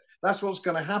rest of it. That's what's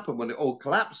going to happen when it all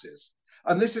collapses.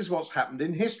 And this is what's happened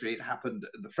in history. It happened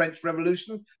in the French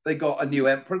Revolution. They got a new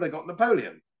emperor. They got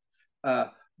Napoleon. The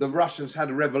Russians had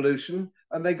a revolution,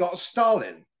 and they got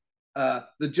Stalin.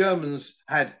 The Germans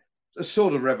had a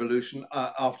sort of revolution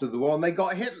after the war, and they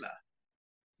got Hitler.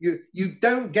 You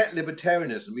don't get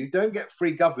libertarianism. You don't get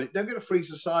free government. You don't get a free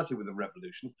society with a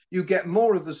revolution. You get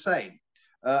more of the same.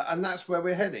 And that's where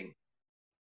we're heading.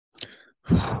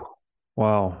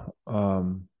 Wow.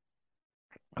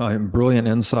 Brilliant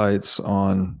insights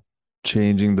on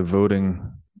changing the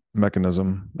voting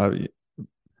mechanism. I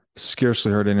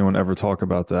scarcely heard anyone ever talk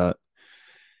about that.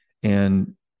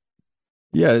 And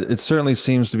yeah, it certainly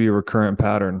seems to be a recurrent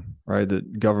pattern, right?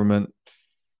 That government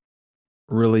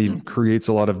really creates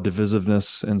a lot of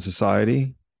divisiveness in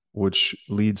society, which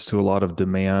leads to a lot of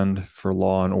demand for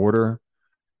law and order.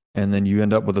 And then you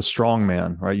end up with a strong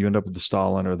man, right? You end up with the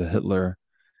Stalin or the Hitler.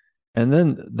 And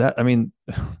then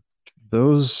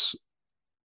those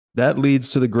that leads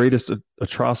to the greatest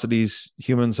atrocities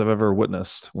humans have ever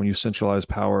witnessed when you centralize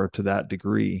power to that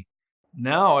degree.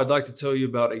 Now, I'd like to tell you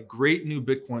about a great new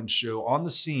Bitcoin show on the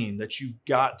scene that you've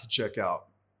got to check out.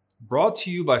 Brought to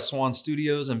you by Swan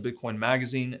Studios and Bitcoin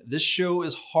Magazine, this show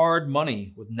is Hard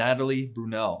Money with Natalie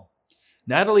Brunell.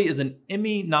 Natalie is an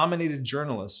Emmy-nominated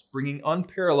journalist bringing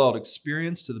unparalleled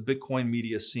experience to the Bitcoin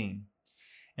media scene.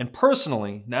 And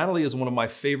personally, Natalie is one of my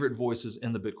favorite voices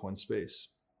in the Bitcoin space.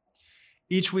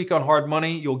 Each week on Hard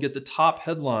Money, you'll get the top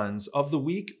headlines of the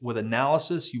week with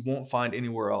analysis you won't find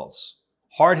anywhere else.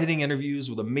 Hard-hitting interviews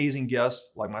with amazing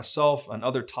guests like myself and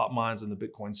other top minds in the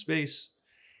Bitcoin space.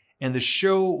 And the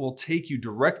show will take you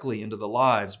directly into the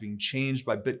lives being changed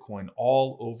by Bitcoin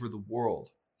all over the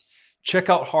world. Check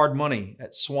out Hard Money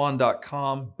at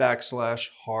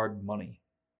swan.com/hardmoney.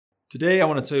 Today, I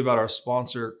want to tell you about our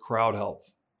sponsor, Crowd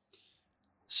Health.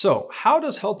 So, how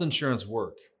does health insurance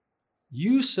work?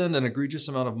 You send an egregious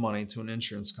amount of money to an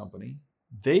insurance company.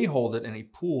 They hold it in a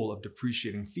pool of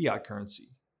depreciating fiat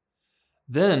currency.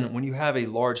 Then, when you have a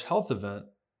large health event,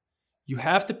 you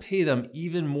have to pay them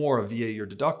even more via your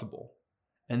deductible.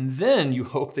 And then you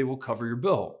hope they will cover your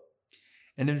bill.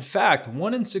 And in fact,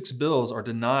 1 in 6 bills are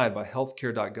denied by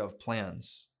healthcare.gov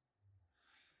plans.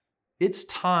 It's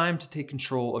time to take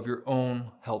control of your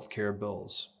own healthcare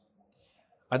bills.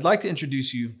 I'd like to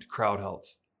introduce you to Crowd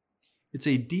Health. It's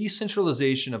a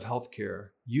decentralization of healthcare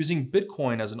using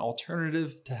Bitcoin as an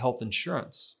alternative to health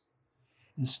insurance.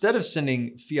 Instead of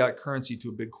sending fiat currency to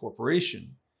a big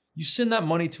corporation, you send that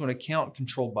money to an account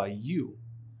controlled by you,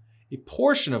 a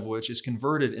portion of which is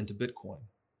converted into Bitcoin.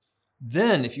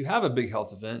 Then, if you have a big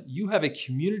health event, you have a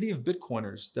community of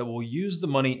Bitcoiners that will use the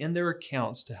money in their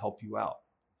accounts to help you out.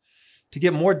 To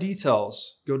get more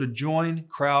details, go to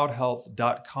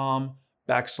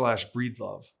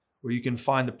joincrowdhealth.com/breedlove, where you can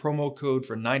find the promo code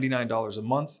for $99 a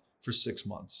month for 6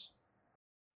 months.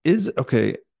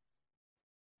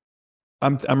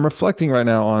 I'm reflecting right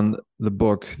now on the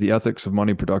book, The Ethics of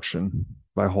Money Production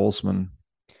by Holzman.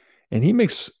 And he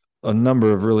makes a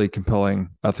number of really compelling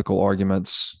ethical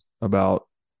arguments about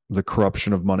the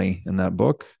corruption of money in that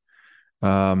book.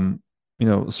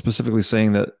 Specifically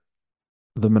saying that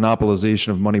the monopolization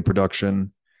of money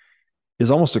production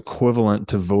is almost equivalent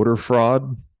to voter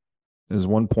fraud, is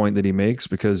one point that he makes,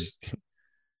 because if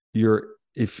you're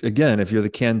the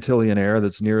cantillionaire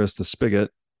that's nearest the spigot,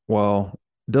 well,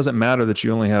 it doesn't matter that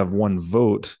you only have one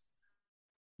vote.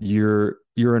 You're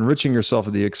enriching yourself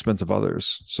at the expense of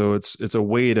others. So it's a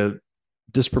way to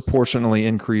disproportionately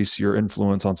increase your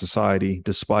influence on society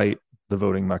despite the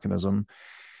voting mechanism.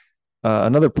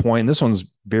 Another point, this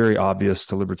one's very obvious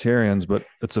to libertarians, but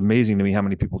it's amazing to me how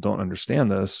many people don't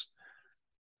understand this.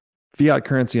 Fiat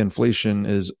currency inflation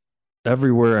is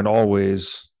everywhere and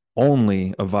always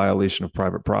only a violation of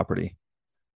private property.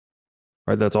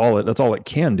 Right? That's all it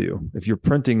can do. If you're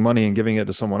printing money and giving it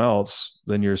to someone else,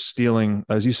 then you're stealing,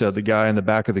 as you said, the guy in the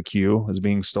back of the queue is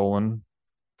being stolen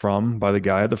from by the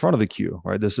guy at the front of the queue,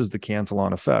 right? This is the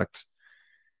Cantillon effect.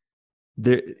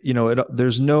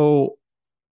 There's no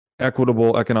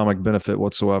equitable economic benefit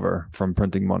whatsoever from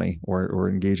printing money or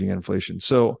engaging in inflation.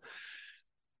 So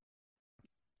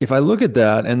if I look at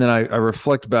that and then I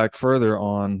reflect back further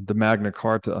on the Magna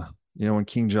Carta, when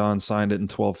King John signed it in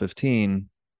 1215,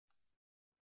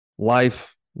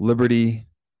 life, liberty,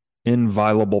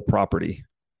 inviolable property,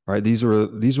 right? This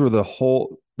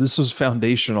was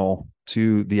foundational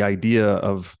to the idea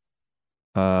of,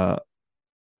 I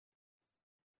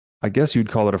guess you'd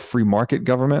call it a free market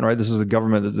government, right? This is a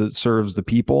government that serves the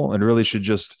people and really should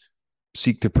just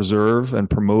seek to preserve and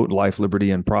promote life,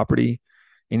 liberty, and property.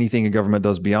 Anything a government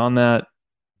does beyond that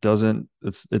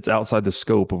it's outside the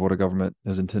scope of what a government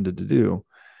is intended to do.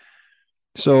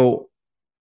 So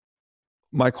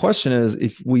my question is,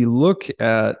 if we look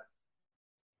at,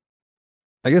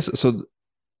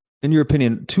 in your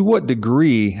opinion, to what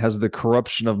degree has the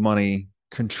corruption of money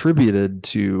contributed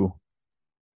to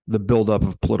the buildup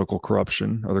of political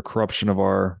corruption or the corruption of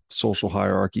our social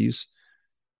hierarchies?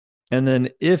 And then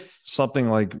if something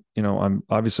like, I'm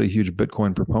obviously a huge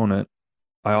Bitcoin proponent,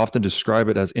 I often describe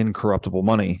it as incorruptible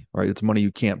money, right? It's money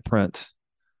you can't print.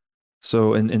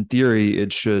 So in theory,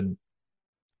 it should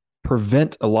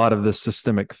prevent a lot of this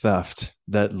systemic theft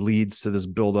that leads to this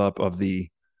buildup of the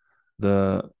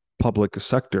public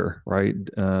sector, right?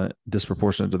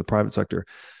 Disproportionate to the private sector.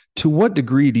 To what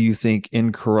degree do you think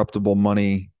incorruptible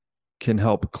money can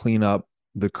help clean up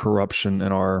the corruption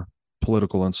in our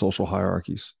political and social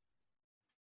hierarchies?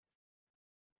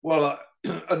 Well,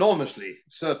 enormously,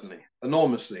 certainly,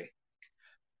 enormously.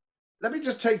 Let me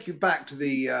just take you back to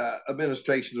the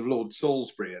administration of Lord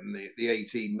Salisbury in the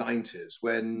 1890s,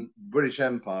 when British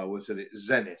Empire was at its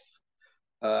zenith,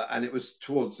 and it was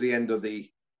towards the end of the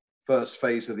first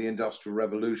phase of the Industrial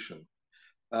Revolution.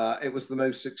 It was the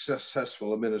most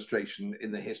successful administration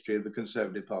in the history of the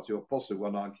Conservative Party, or possibly,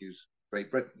 one argues, Great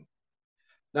Britain.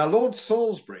 Now, Lord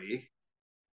Salisbury,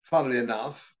 funnily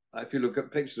enough, if you look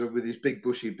at pictures of him with his big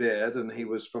bushy beard, and he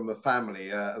was from a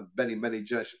family of many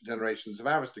generations of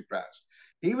aristocrats,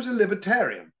 he was a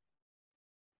libertarian.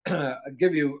 I could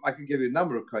give you a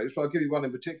number of quotes, but I'll give you one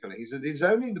in particular. He said, "It's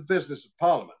only the business of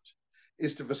Parliament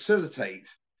is to facilitate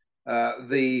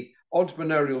the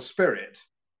entrepreneurial spirit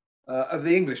of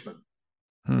the Englishman.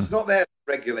 It's not there to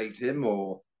regulate him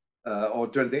or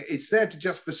do anything. It's there to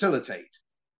just facilitate."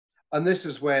 And this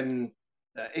is when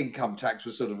income tax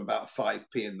was sort of about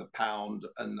 5p in the pound,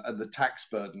 and the tax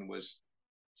burden was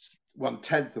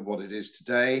 1/10 of what it is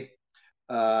today.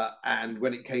 And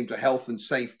when it came to health and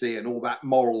safety and all that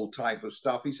moral type of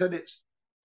stuff, he said it's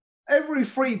every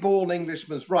free-born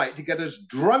Englishman's right to get as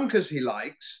drunk as he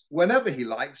likes, whenever he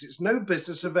likes. It's no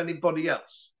business of anybody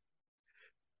else.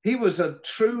 He was a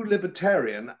true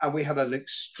libertarian, and we had an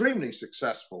extremely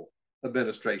successful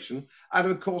administration. And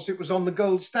of course, it was on the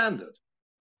gold standard.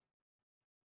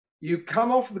 You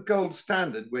come off the gold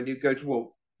standard when you go to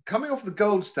war. Coming off the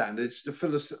gold standards to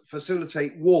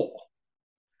facilitate war.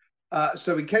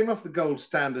 So we came off the gold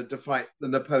standard to fight the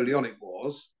Napoleonic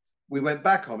Wars. We went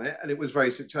back on it, and it was very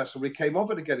successful. We came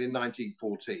off it again in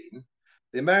 1914.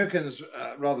 The Americans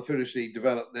rather foolishly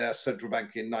developed their central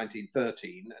bank in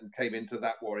 1913 and came into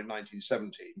that war in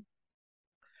 1917.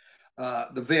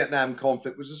 The Vietnam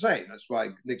conflict was the same. That's why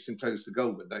Nixon closed the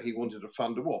gold window. He wanted to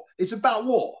fund a war. It's about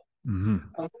war. Mm-hmm.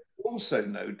 And we also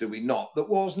know, do we not, that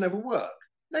wars never work.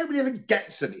 Nobody ever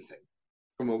gets anything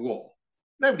from a war.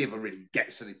 Nobody ever really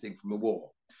gets anything from a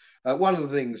war. One of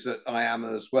the things that I am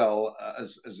as well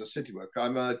as a city worker,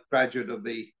 I'm a graduate of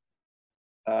the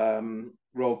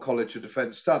Royal College of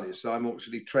Defence Studies, so I'm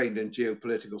actually trained in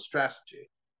geopolitical strategy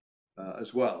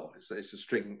as well. It's a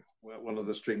string, one of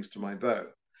the strings to my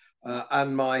bow.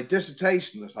 And my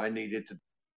dissertation that I needed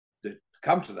to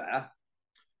come to there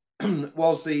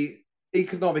was the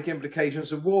economic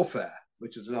implications of warfare,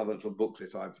 which is another little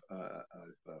booklet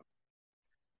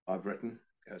I've written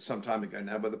some time ago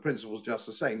now, but the principle is just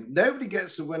the same. Nobody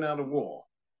gets to win out of war.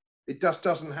 It just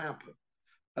doesn't happen.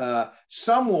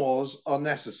 Some wars are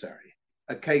necessary.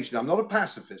 Occasionally, I'm not a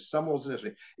pacifist. Some wars are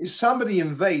necessary. If somebody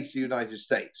invades the United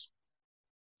States,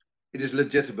 it is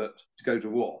legitimate to go to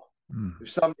war. If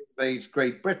somebody invades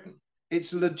Great Britain,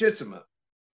 it's legitimate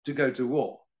to go to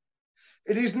war.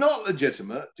 It is not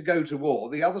legitimate to go to war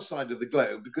the other side of the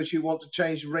globe because you want to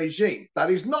change the regime.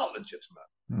 That is not legitimate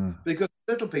because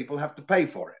little people have to pay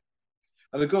for it.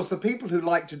 And of course, the people who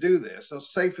like to do this are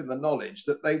safe in the knowledge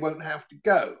that they won't have to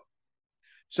go.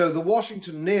 So the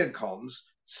Washington neocons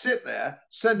sit there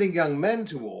sending young men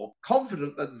to war,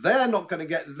 confident that they're not going to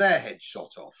get their head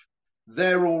shot off.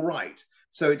 They're all right.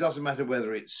 So it doesn't matter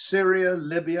whether it's Syria,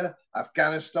 Libya,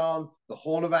 Afghanistan, the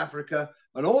Horn of Africa,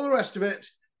 and all the rest of it,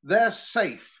 they're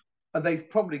safe. And they've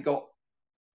probably got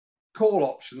call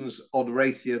options on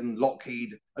Raytheon,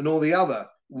 Lockheed, and all the other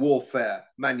warfare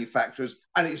manufacturers.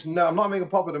 And it's no, I'm not making a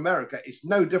pop at America. It's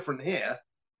no different here.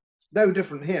 No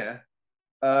different here.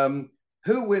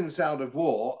 Who wins out of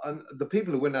war? And the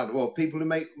people who win out of war, people who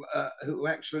make, who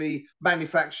actually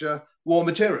manufacture war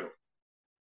material.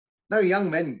 No young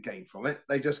men gain from it.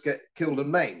 They just get killed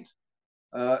and maimed.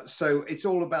 So it's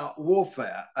all about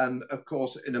warfare. And of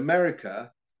course, in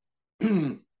America,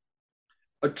 $1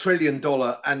 trillion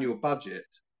annual budget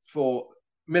for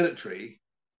military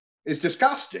is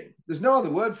disgusting. There's no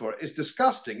other word for it. It's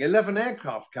disgusting. 11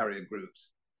 aircraft carrier groups,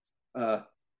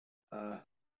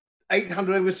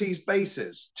 800 overseas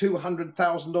bases,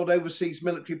 200,000 odd overseas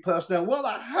military personnel. What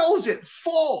the hell's it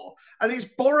for? And it's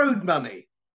borrowed money.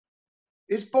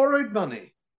 It's borrowed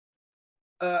money.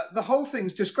 The whole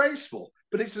thing's disgraceful,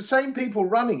 but it's the same people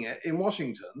running it in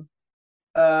Washington.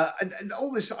 And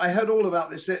all this, I heard all about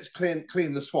this. Let's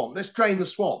clean the swamp. Let's drain the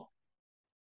swamp.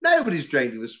 Nobody's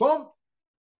draining the swamp.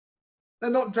 They're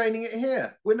not draining it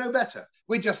here. We're no better.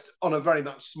 We're just on a very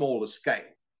much smaller scale.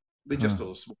 We're just on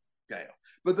a small scale.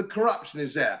 But the corruption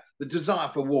is there. The desire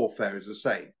for warfare is the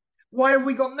same. Why have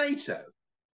we got NATO?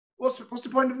 What's the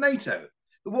point of NATO?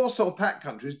 The Warsaw Pact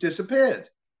countries disappeared.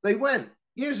 They went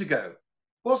years ago.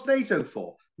 What's NATO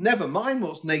for? Never mind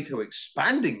what's NATO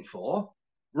expanding for,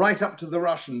 right up to the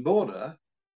Russian border.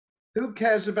 Who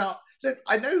cares about So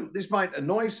I know this might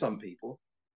annoy some people,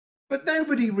 but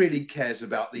nobody really cares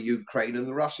about the Ukraine and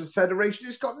the Russian Federation.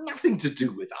 It's got nothing to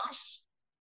do with us.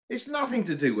 It's nothing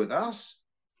to do with us.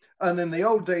 And in the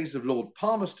old days of Lord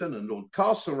Palmerston and Lord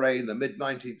Castlereagh in the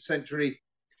mid-19th century,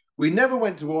 we never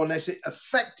went to war unless it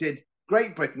affected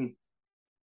Great Britain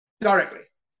directly.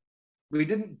 We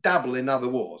didn't dabble in other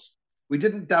wars. We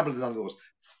didn't dabble in other wars.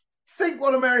 Think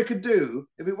what America would do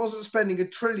if it wasn't spending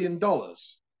 $1 trillion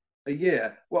a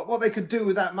year, what they could do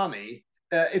with that money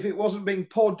if it wasn't being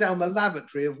poured down the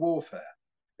lavatory of warfare.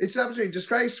 It's absolutely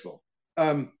disgraceful.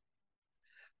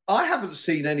 I haven't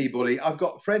seen anybody. I've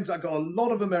got friends. I've got a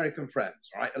lot of American friends,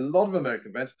 right? A lot of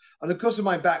American friends. And because of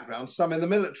my background, some in the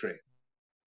military.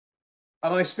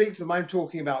 And I speak to them. I'm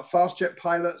talking about fast jet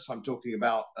pilots. I'm talking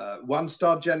about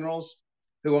one-star generals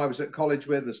who I was at college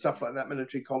with and stuff like that,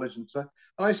 military college and stuff.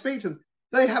 And I speak to them.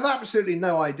 They have absolutely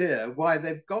no idea why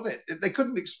they've got it. They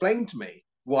couldn't explain to me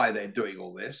why they're doing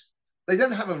all this. They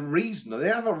don't have a reason. They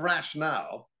don't have a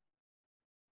rationale.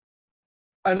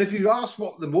 And if you ask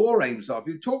what the war aims are, if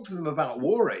you talk to them about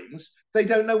war aims, they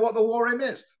don't know what the war aim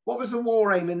is. What was the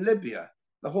war aim in Libya,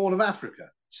 the Horn of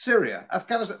Africa, Syria,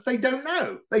 Afghanistan? They don't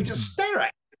know. They just stare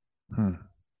at it.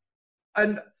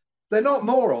 And they're not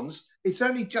morons. It's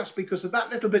only just because of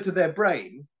that little bit of their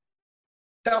brain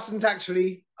doesn't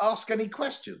actually ask any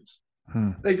questions.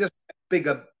 They just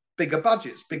bigger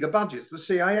budgets, the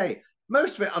CIA.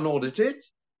 Most of it unaudited.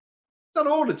 Not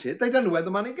audited. They don't know where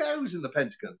the money goes in the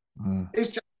Pentagon. It's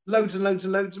just loads and loads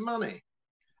and loads of money.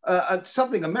 And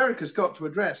something America's got to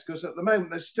address, because at the moment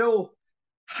they're still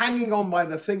hanging on by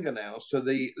the fingernails to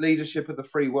the leadership of the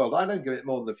free world. I don't give it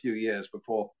more than a few years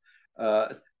before.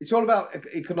 It's all about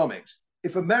economics.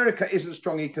 If America isn't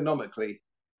strong economically,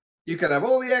 you can have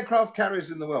all the aircraft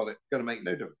carriers in the world. It's going to make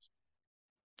no difference.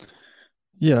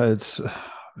 Yeah, it's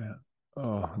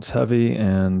heavy.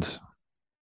 And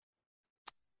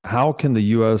how can the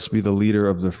U.S. be the leader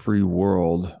of the free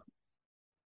world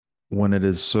when it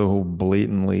is so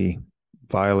blatantly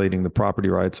violating the property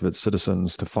rights of its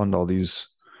citizens to fund all these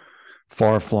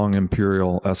far-flung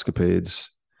imperial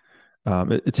escapades?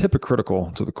 It's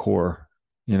hypocritical to the core.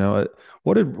 You know,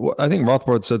 I think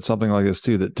Rothbard said something like this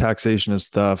too, that taxation is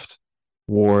theft,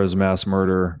 war is mass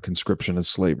murder, conscription is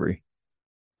slavery.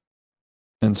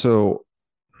 And so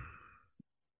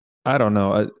I don't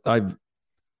know. I've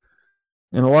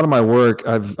in a lot of my work,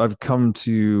 I've come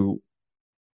to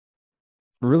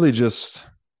really just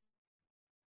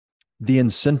the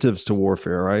incentives to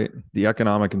warfare, right? The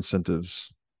economic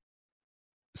incentives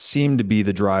seem to be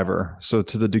the driver. So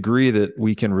to the degree that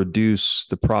we can reduce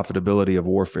the profitability of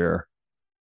warfare,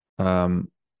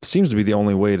 seems to be the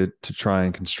only way to try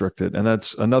and constrict it. And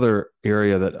that's another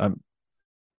area that I'm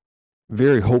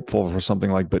very hopeful for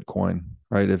something like Bitcoin,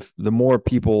 right? If the more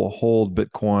people hold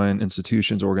Bitcoin,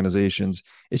 institutions, organizations,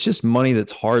 it's just money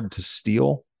that's hard to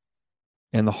steal.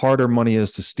 And the harder money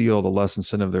is to steal, the less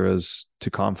incentive there is to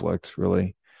conflict,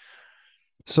 really.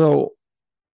 So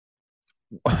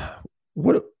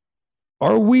what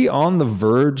are we on the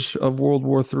verge of World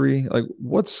War III? Like,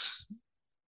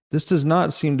 this does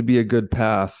not seem to be a good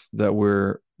path that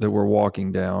we're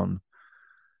walking down.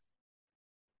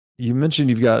 You mentioned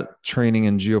you've got training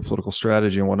in geopolitical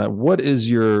strategy and whatnot. What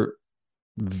is your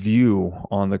view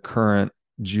on the current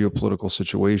geopolitical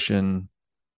situation?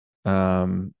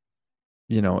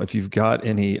 If you've got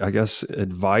any, I guess,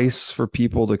 advice for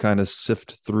people to kind of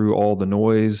sift through all the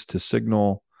noise to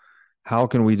signal, how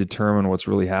can we determine what's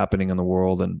really happening in the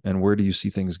world, and where do you see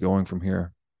things going from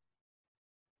here?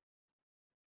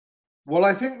 Well,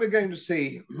 I think we're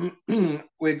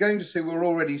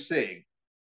already seeing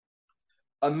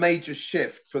a major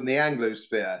shift from the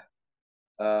Anglosphere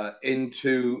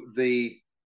into the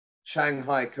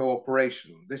Shanghai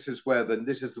cooperation. This is where the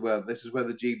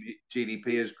GDP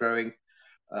is growing.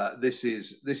 This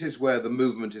is where the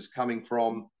movement is coming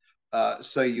from.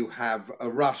 So you have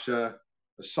a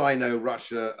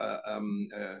Sino-Russia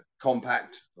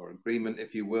compact or agreement,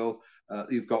 if you will.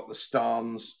 You've got the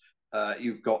stans,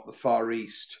 you've got the Far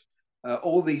East.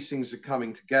 All these things are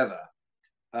coming together.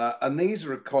 And these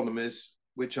are economies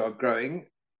which are growing.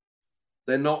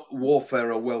 They're not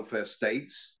warfare or welfare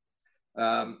states.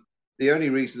 The only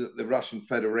reason that the Russian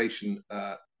Federation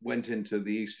went into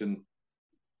the eastern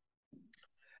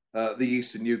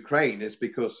Ukraine is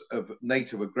because of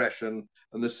NATO aggression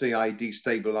and the CI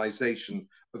destabilization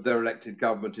of their elected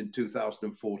government in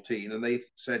 2014. And they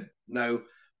said, no,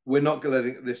 we're not going to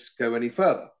let this go any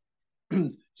further.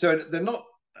 So they're not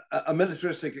a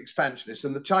militaristic expansionist,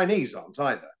 and the Chinese aren't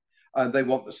either. And they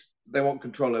want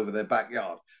control over their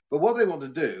backyard. But what they want to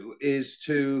do is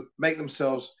to make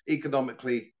themselves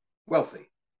economically wealthy.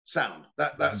 sound.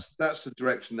 That's the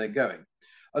direction they're going.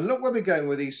 And look where we're going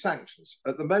with these sanctions.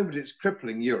 At the moment, it's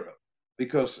crippling Europe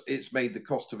because it's made the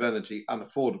cost of energy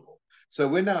unaffordable. So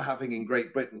we're now having in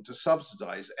Great Britain to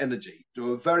subsidize energy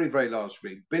to a very, very large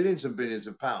degree, billions and billions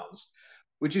of pounds,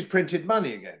 which is printed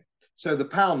money again. So the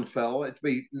pound fell, it'd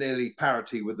be nearly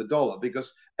parity with the dollar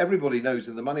because everybody knows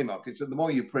in the money markets that the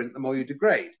more you print, the more you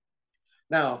degrade.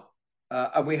 Now,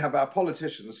 and we have our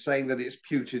politicians saying that it's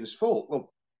Putin's fault.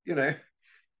 Well, you know,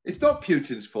 it's not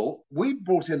Putin's fault. We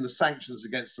brought in the sanctions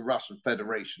against the Russian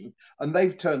Federation and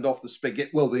they've turned off the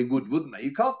spigot. Well, they would, wouldn't they?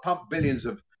 You can't pump billions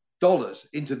of dollars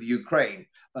into the Ukraine,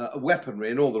 weaponry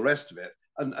and all the rest of it,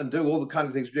 and do all the kind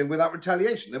of things we're doing without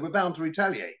retaliation. They were bound to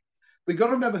retaliate. We've got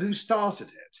to remember who started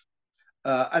it.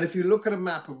 And if you look at a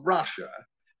map of Russia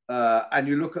and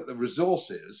you look at the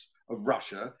resources of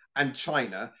Russia and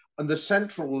China and the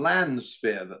central land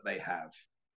sphere that they have,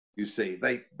 you see,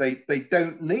 they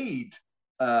don't need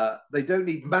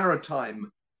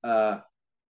maritime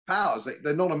powers.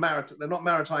 They're not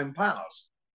maritime powers.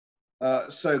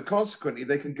 So consequently,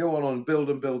 they can go on and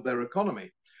build their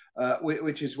economy,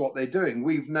 which is what they're doing.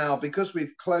 We've now, because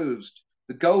we've closed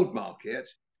the gold market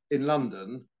in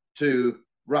London to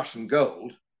Russian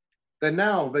gold, they've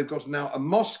got a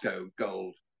Moscow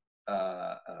gold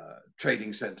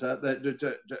trading center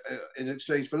in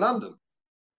exchange for London.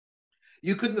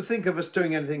 You couldn't think of us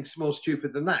doing anything more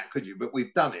stupid than that, could you? But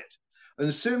we've done it.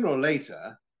 And sooner or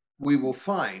later, we will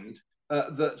find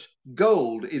that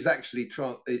gold is actually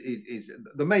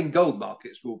the main gold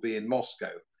markets will be in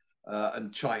Moscow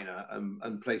and China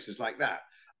and places like that.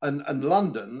 And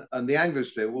London and the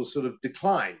Anglosphere will sort of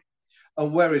decline.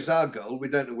 And where is our gold? We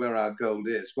don't know where our gold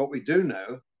is. What we do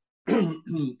know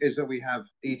is that we have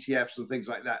ETFs and things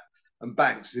like that and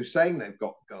banks who are saying they've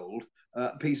got gold,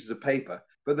 pieces of paper,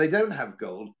 but they don't have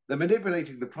gold. They're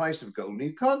manipulating the price of gold. And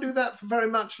you can't do that for very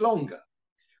much longer.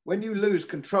 When you lose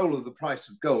control of the price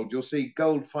of gold, you'll see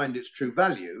gold find its true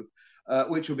value,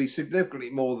 which will be significantly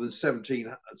more than $17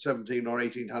 or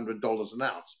 $1,800 an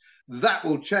ounce. That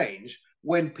will change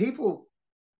when people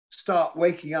start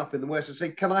waking up in the West and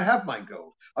say, can I have my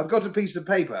gold? I've got a piece of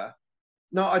paper.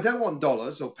 No, I don't want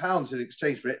dollars or pounds in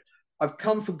exchange for it. I've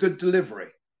come for good delivery.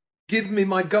 Give me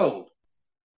my gold.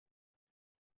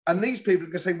 And these people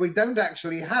can say, we don't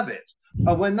actually have it.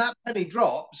 And when that penny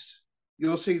drops,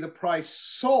 you'll see the price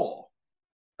soar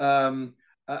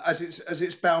as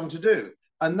it's bound to do.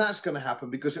 And that's going to happen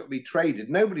because it'll be traded.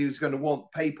 Nobody who's going to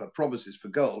want paper promises for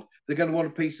gold. They're going to want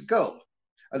a piece of gold.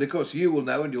 And of course, you will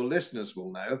know and your listeners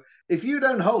will know, if you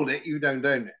don't hold it, you don't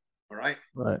own it. All right.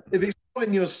 Right. If it's not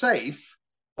in your safe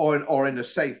or in a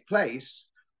safe place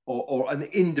or an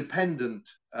independent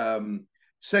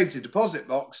safety deposit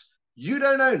box, you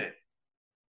don't own it.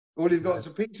 All you've got is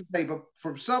a piece of paper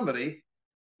from somebody,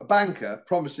 a banker,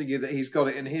 promising you that he's got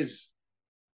it in his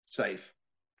safe.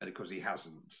 And of course, he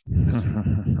hasn't.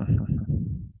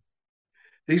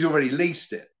 He's already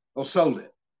leased it or sold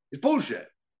it. It's bullshit.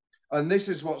 And this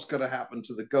is what's going to happen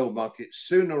to the gold market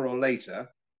sooner or later.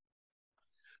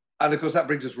 And of course, that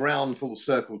brings us round full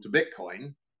circle to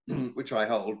Bitcoin, which I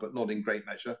hold, but not in great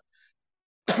measure.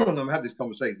 And I've had this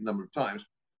conversation a number of times.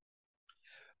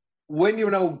 When you're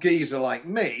an old geezer like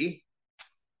me,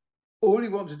 all you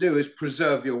want to do is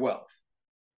preserve your wealth.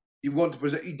 You want to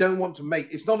preserve, you don't want to make,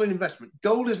 it's not an investment.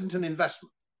 Gold isn't an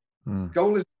investment.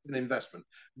 Gold isn't an investment.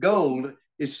 Gold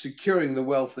is securing the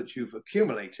wealth that you've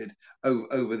accumulated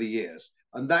over the years.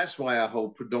 And that's why I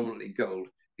hold predominantly gold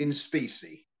in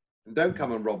specie. And don't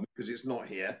come and rob me because it's not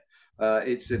here.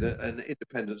 It's in an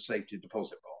independent safety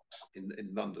deposit box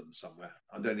in London somewhere.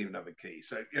 I don't even have a key.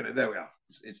 So, there we are.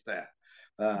 It's there.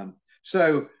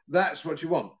 So that's what you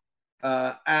want.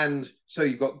 And so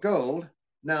you've got gold.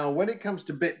 Now, when it comes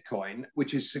to Bitcoin,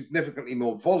 which is significantly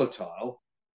more volatile,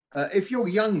 if you're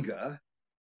younger,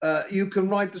 you can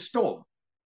ride the storm.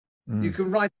 You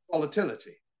can ride the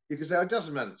volatility. You can say, oh, it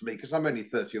doesn't matter to me because I'm only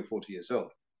 30 or 40 years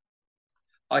old.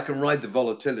 I can ride the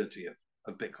volatility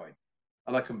of Bitcoin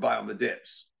and I can buy on the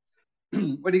dips.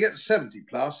 When you get to 70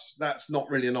 plus, that's not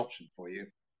really an option for you.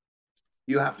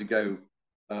 You have to go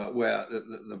where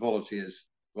the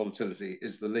volatility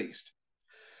is the least.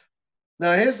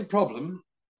 Now, here's the problem,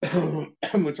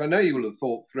 which I know you will have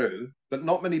thought through, but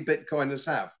not many Bitcoiners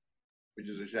have, which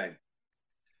is a shame.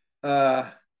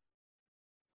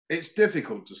 It's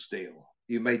difficult to steal.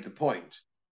 You made the point.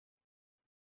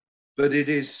 But it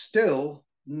is still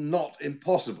not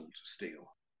impossible to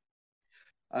steal.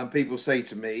 And people say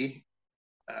to me,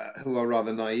 who are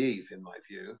rather naive in my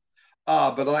view,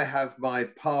 but I have my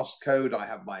passcode, I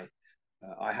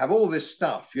have all this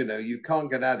stuff, you can't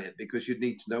get at it because you'd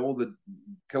need to know all the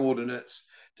coordinates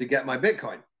to get my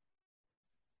Bitcoin.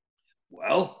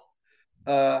 Well,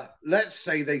 let's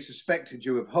say they suspected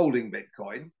you of holding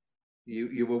Bitcoin.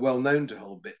 You were well known to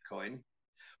hold Bitcoin.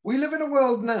 We live in a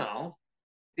world now,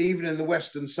 even in the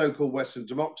Western, so-called Western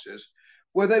democracies,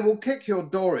 where they will kick your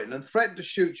door in and threaten to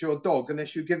shoot your dog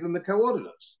unless you give them the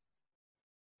coordinates.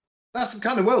 That's the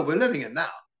kind of world we're living in now.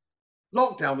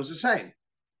 Lockdown was the same,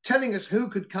 telling us who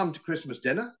could come to Christmas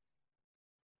dinner.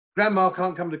 Grandma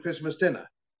can't come to Christmas dinner.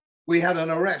 We had an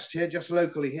arrest here, just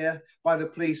locally here, by the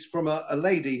police from a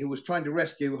lady who was trying to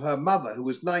rescue her mother, who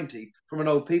was 90, from an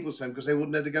old people's home because they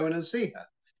wouldn't let her go in and see her.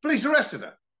 Police arrested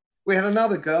her. We had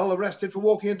another girl arrested for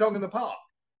walking a dog in the park.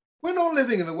 We're not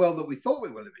living in the world that we thought we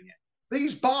were living in.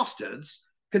 These bastards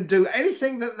can do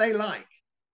anything that they like.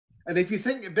 And if you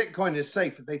think your Bitcoin is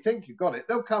safe, if they think you've got it,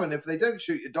 they'll come in. If they don't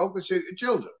shoot your dog, they'll shoot your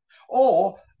children.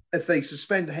 Or if they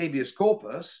suspend habeas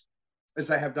corpus, as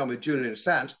they have done with Julian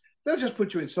Assange, they'll just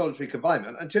put you in solitary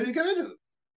confinement until you get rid of them.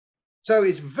 So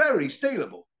it's very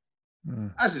stealable,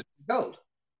 as is gold,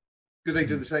 because they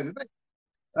do the same with me.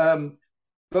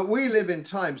 But we live in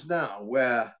times now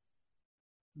where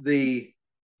the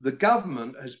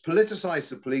government has politicized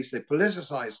the police, they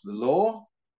politicized the law.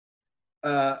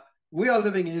 We are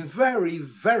living in very,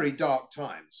 very dark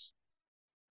times.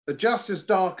 Just as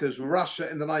dark as Russia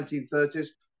in the 1930s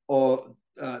or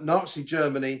Nazi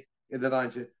Germany in the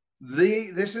 90s.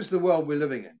 This is the world we're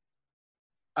living in.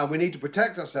 And we need to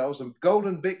protect ourselves. And gold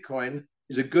and Bitcoin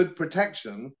is a good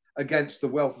protection against the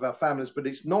wealth of our families, but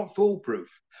it's not foolproof.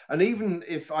 And even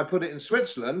if I put it in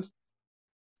Switzerland,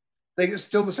 it's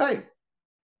still the same.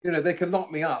 You know, they can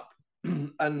lock me up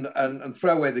and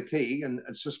throw away the key and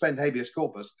suspend habeas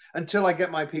corpus until I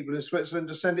get my people in Switzerland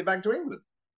to send it back to England.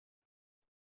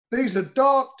 These are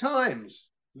dark times,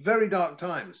 very dark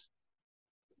times.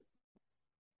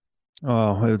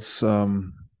 Oh, it's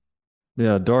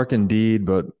yeah, dark indeed,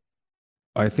 but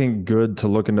I think good to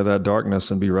look into that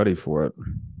darkness and be ready for it.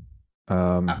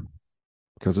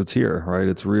 Because it's here, right?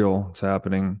 It's real, it's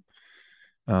happening.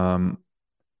 I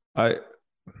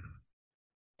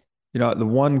the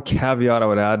one caveat I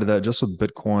would add to that, just with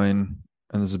Bitcoin,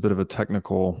 and this is a bit of a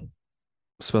technical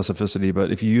specificity,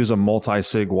 but if you use a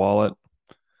multi-sig wallet,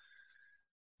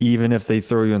 even if they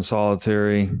throw you in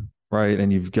solitary, right,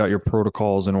 and you've got your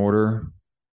protocols in order,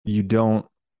 you don't,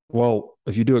 well,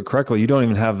 if you do it correctly, you don't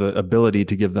even have the ability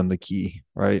to give them the key,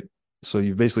 right? So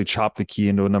you've basically chopped the key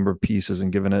into a number of pieces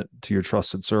and given it to your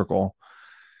trusted circle.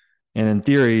 And in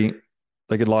theory,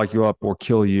 they could lock you up or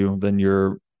kill you. Then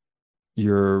your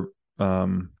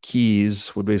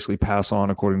keys would basically pass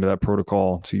on according to that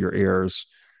protocol to your heirs.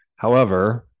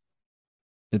 However,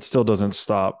 it still doesn't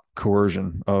stop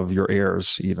coercion of your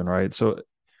heirs even, right? So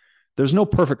there's no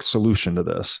perfect solution to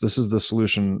this. This is the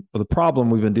solution. The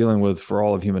problem we've been dealing with for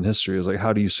all of human history is like,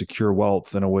 how do you secure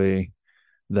wealth in a way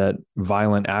that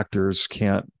violent actors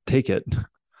can't take it?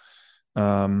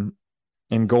 And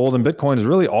gold and Bitcoin is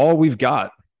really all we've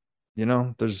got.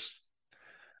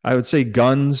 I would say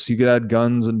guns. You could add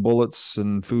guns and bullets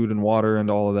and food and water and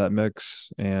all of that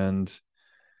mix. And,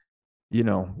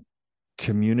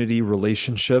 community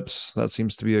relationships. That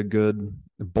seems to be a good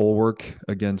bulwark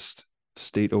against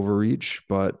state overreach.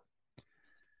 But,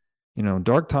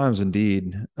 dark times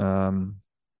indeed.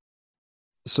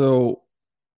 So,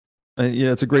 and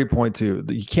it's a great point too.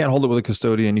 You can't hold it with a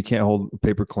custodian. You can't hold a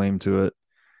paper claim to it.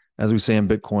 As we say in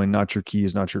Bitcoin, not your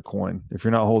keys, not your coin. If you're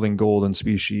not holding gold in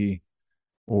specie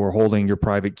or holding your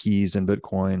private keys in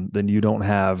Bitcoin, then you don't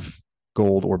have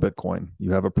gold or Bitcoin.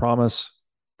 You have a promise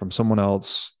from someone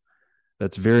else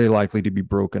that's very likely to be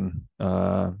broken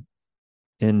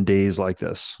in days like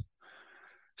this.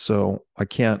 So I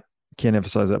can't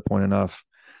emphasize that point enough.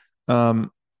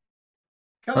 Can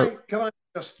I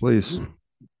just please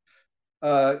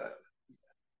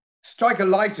strike a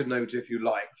lighter note, if you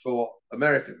like, for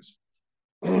Americans?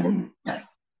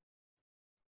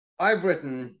 I've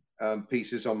written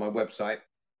pieces on my website.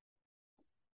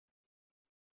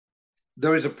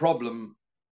 There is a problem.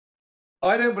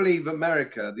 I don't believe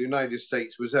America, the United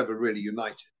States, was ever really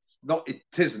united. It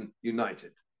isn't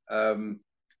united.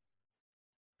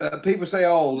 People say,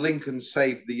 "Oh, Lincoln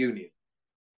saved the Union,"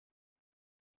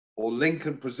 or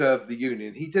 "Lincoln preserved the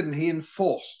Union." He didn't. He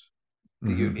enforced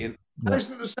the Union. And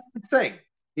isn't the same thing?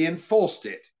 He enforced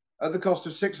it at the cost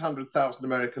of 600,000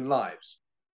 American lives,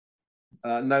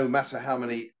 no matter how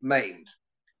many maimed.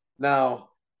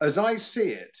 Now, as I see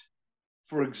it,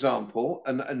 for example,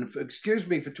 and excuse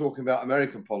me for talking about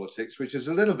American politics, which is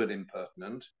a little bit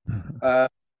impertinent,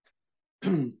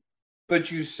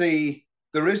 but you see,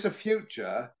 there is a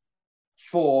future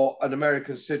for an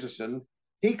American citizen.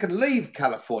 He can leave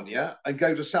California and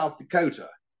go to South Dakota.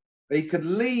 He could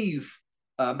leave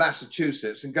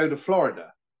Massachusetts and go to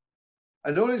Florida.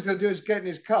 And all he's going to do is get in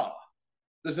his car.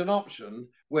 There's an option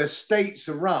where states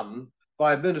are run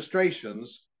by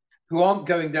administrations who aren't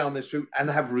going down this route and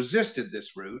have resisted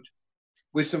this route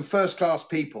with some first-class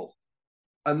people.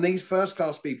 And these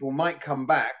first-class people might come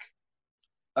back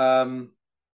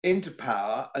into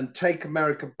power and take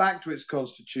America back to its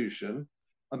constitution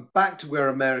and back to where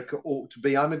America ought to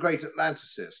be. I'm a great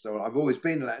Atlanticist, or I've always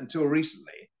been until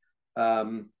recently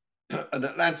an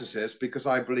Atlanticist, because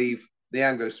I believe the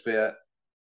Anglosphere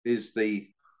is the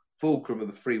fulcrum of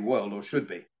the free world, or should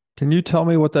be. Can you tell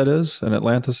me what that is, an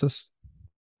Atlanticist?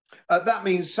 That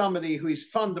means somebody who is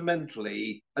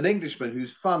fundamentally, an Englishman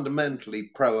who's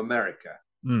fundamentally pro-America.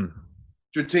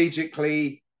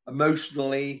 Strategically,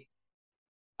 emotionally,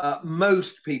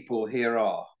 most people here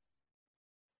are.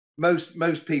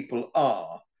 Most people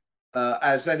are.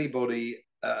 As anybody,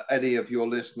 any of your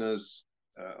listeners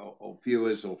or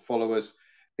viewers or followers,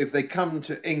 if they come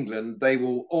to England, they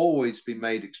will always be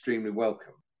made extremely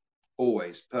welcome.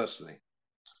 Always, personally.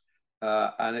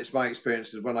 And it's my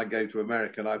experience that when I go to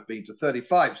America, and I've been to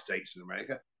 35 states in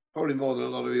America, probably more than a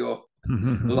lot of your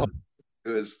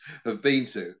viewers have been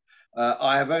to.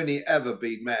 I have only ever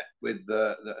been met with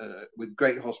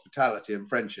great hospitality and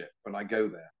friendship when I go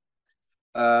there.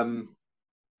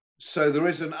 So there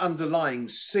is an underlying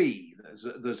sea.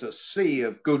 There's a sea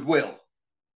of goodwill.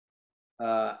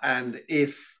 And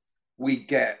if we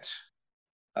get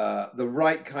the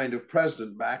right kind of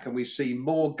president back, and we see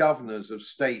more governors of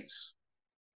states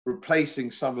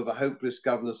replacing some of the hopeless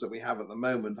governors that we have at the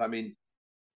moment. I mean,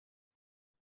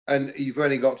 and you've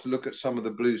only got to look at some of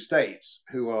the blue states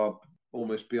who are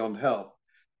almost beyond help.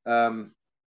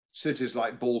 Cities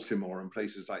like Baltimore and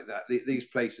places like that. These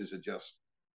places are just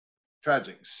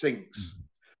tragic sinks.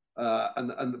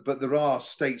 But there are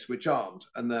states which aren't,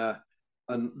 and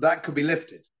that could be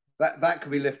lifted. That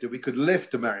could be lifted. We could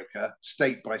lift America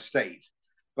state by state.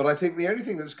 But I think the only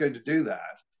thing that's going to do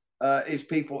that is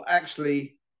people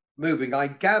actually moving. I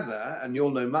gather, and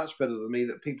you'll know much better than me,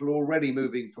 that people are already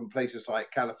moving from places like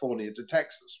California to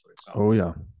Texas, for example. Oh,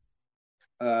 yeah.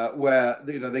 Where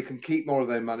they can keep more of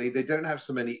their money. They don't have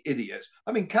so many idiots.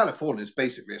 I mean, California is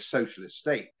basically a socialist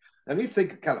state. And you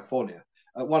think of California,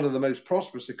 one of the most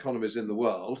prosperous economies in the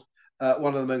world,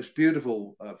 one of the most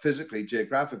beautiful physically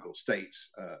geographical states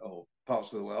or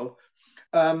parts of the world,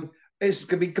 is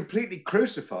going to be completely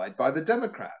crucified by the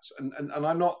Democrats. And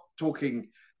I'm not talking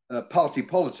party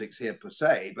politics here per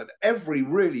se, but every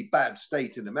really bad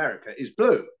state in America is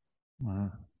blue.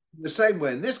 Wow. In the same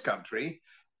way in this country,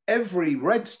 every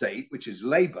red state, which is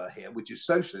Labour here, which is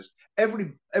socialist,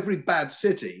 every bad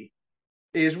city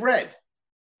is red.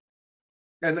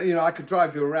 And I could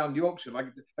drive you around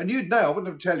Yorkshire, and you'd know. I wouldn't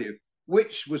have to tell you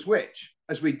which was which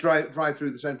as we drive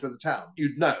through the centre of the town.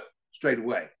 You'd know straight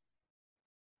away.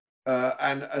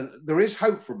 And there is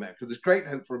hope for America. There's great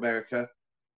hope for America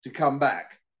to come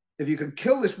back. If you can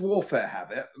kill this warfare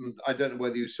habit, and I don't know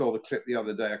whether you saw the clip the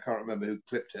other day. I can't remember who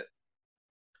clipped it.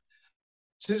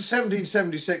 Since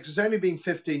 1776, it's only been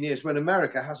 15 years when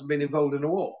America hasn't been involved in a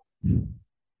war.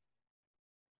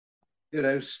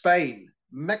 Spain,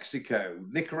 Mexico,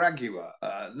 Nicaragua,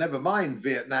 never mind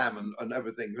Vietnam and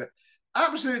everything.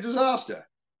 Absolute disaster.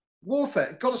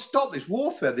 Warfare. Got to stop this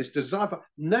warfare, this desire.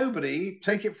 Nobody,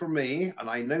 take it from me, and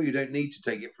I know you don't need to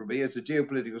take it from me as a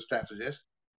geopolitical strategist,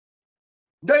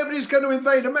 nobody's going to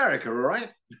invade America, all right?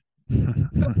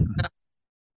 It's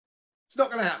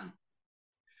not going to happen.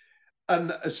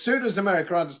 And as soon as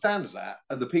America understands that,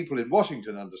 and the people in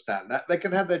Washington understand that, they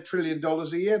can have their $1 trillion a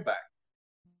year back.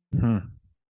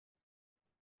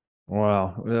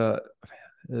 Wow.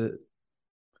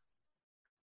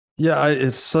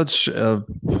 It's such a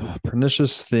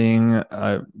pernicious thing.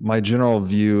 My general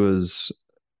view is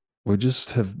we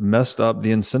just have messed up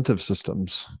the incentive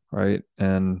systems, right?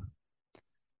 And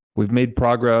we've made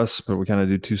progress, but we kind of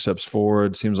do 2 steps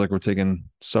forward. Seems like we're taking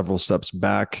several steps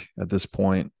back at this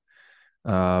point.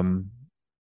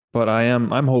 But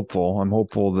I'm hopeful. I'm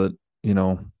hopeful that,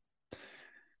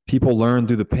 people learn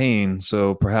through the pain.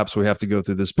 So perhaps we have to go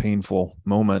through this painful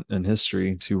moment in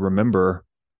history to remember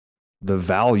the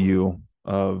value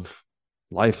of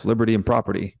life, liberty, and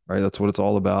property, right? That's what it's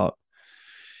all about.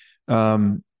 I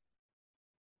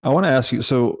want to ask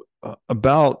you,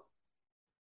 about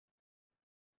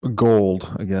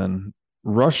gold again,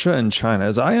 Russia and China.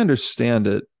 As I understand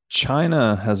it,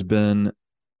 China has been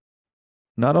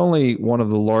not only one of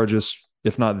the largest,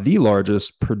 if not the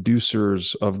largest,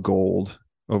 producers of gold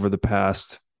over the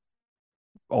past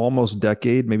almost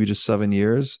decade, maybe just 7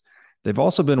 years. They've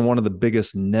also been one of the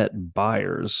biggest net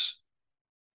buyers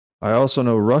I also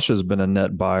know Russia's been a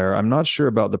net buyer. I'm not sure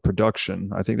about the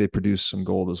production. I think they produce some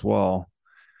gold as well.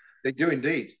 They do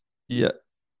indeed. Yeah.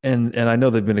 And I know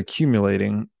they've been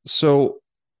accumulating. So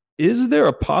is there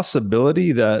a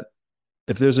possibility that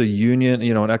if there's a union,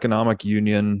 an economic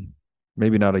union,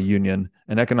 maybe not a union,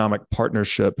 an economic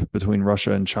partnership between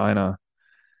Russia and China,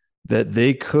 that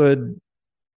they could,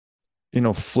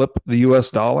 flip the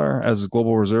US dollar as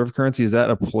global reserve currency? Is that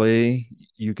a play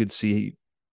you could see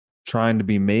trying to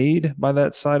be made by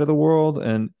that side of the world?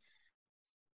 And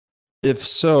if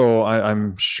so,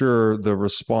 I'm sure the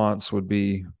response would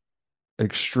be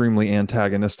extremely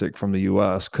antagonistic from the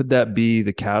US. Could that be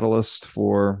the catalyst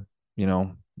for,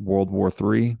 World War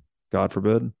III? God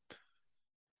forbid.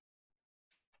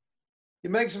 You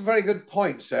make some very good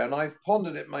points there, and I've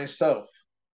pondered it myself.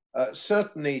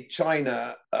 Certainly,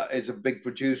 China is a big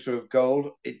producer of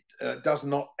gold. It does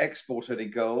not export any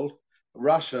gold.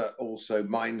 Russia also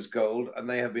mines gold, and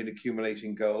they have been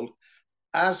accumulating gold,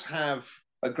 as have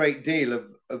a great deal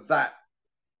of that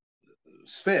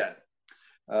sphere,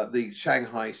 the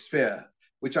Shanghai sphere,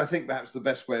 which I think perhaps the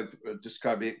best way of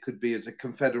describing it could be as a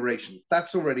confederation.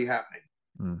 That's already happening.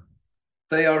 Mm.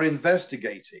 They are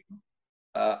investigating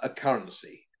a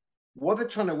currency. What they're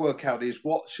trying to work out is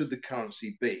what should the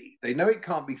currency be. They know it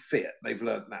can't be fiat. They've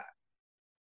learned that.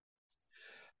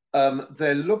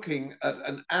 They're looking at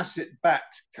an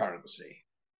asset-backed currency,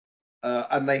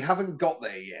 and they haven't got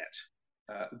there yet.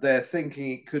 They're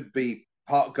thinking it could be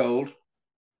part gold,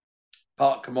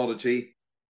 part commodity.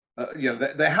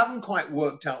 They haven't quite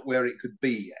worked out where it could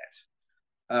be yet,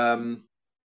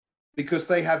 because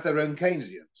they have their own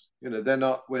Keynesians. They're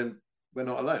not. We're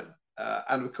not alone.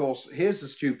 And of course, here's the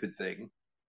stupid thing.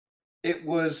 It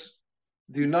was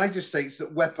the United States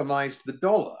that weaponized the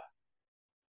dollar.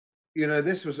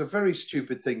 This was a very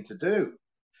stupid thing to do.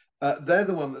 They're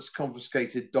the one that's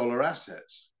confiscated dollar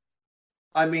assets.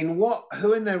 I mean,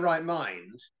 who in their right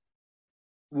mind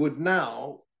would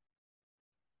now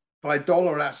buy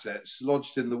dollar assets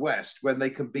lodged in the West when they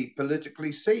can be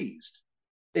politically seized?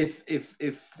 If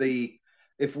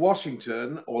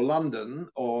Washington or London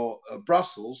or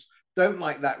Brussels don't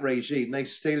like that regime, they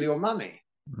steal your money.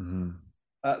 Mm-hmm.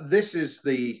 This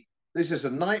is a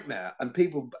nightmare, and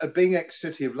people, being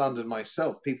ex-City of London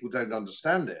myself, people don't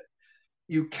understand it.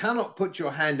 You cannot put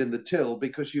your hand in the till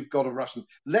because you've got a Russian.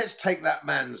 Let's take that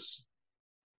man's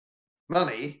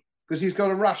money because he's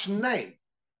got a Russian name.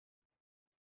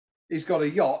 He's got a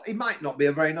yacht. He might not be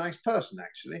a very nice person,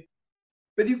 actually,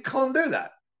 but you can't do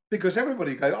that because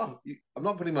everybody goes, "Oh, I'm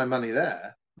not putting my money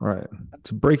there." Right.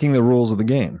 It's breaking the rules of the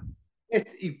game.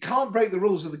 You can't break the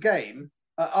rules of the game.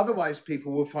 Otherwise,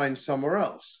 people will find somewhere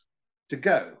else to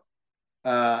go.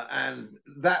 And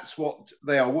that's what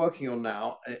they are working on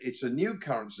now. It's a new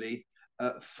currency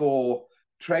for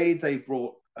trade. They've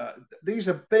brought, these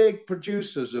are big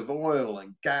producers of oil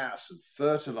and gas and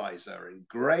fertilizer and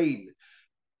grain.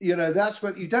 That's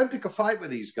what you don't pick a fight with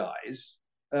these guys.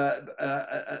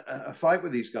 A fight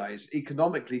with these guys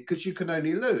economically because you can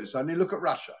only lose. I mean, look at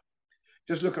Russia.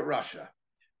 Just look at Russia.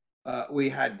 We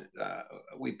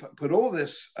put all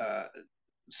this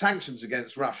sanctions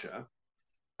against Russia,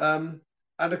 and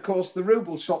of course the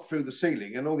ruble shot through the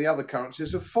ceiling, and all the other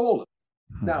currencies have fallen.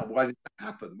 Now, why did that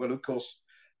happen? Well, of course,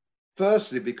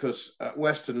 firstly because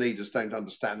Western leaders don't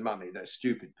understand money. They're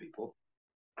stupid people,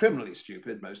 criminally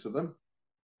stupid, most of them.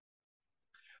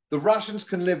 The Russians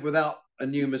can live without a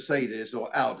new Mercedes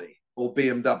or Audi or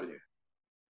BMW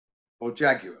or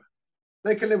Jaguar.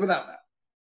 They can live without that,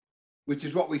 which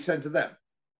is what we send to them.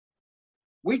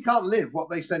 We can't live what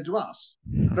they send to us.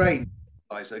 Grain,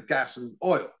 gas and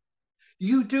oil.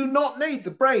 You do not need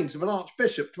the brains of an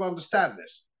archbishop to understand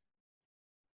this.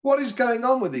 What is going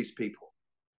on with these people?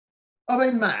 Are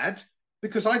they mad?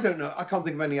 Because I don't know. I can't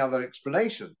think of any other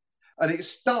explanation. And it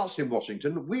starts in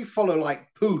Washington. We follow like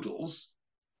poodles.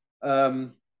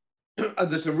 And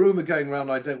there's a rumor going around,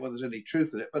 I don't know whether there's any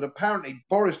truth in it, but apparently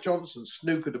Boris Johnson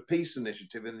snookered a peace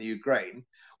initiative in the Ukraine.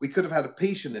 We could have had a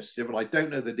peace initiative, and I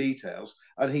don't know the details,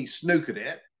 and he snookered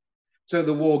it. So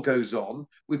the war goes on.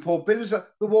 We pour billions,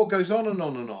 the war goes on and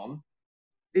on and on.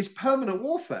 It's permanent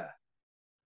warfare.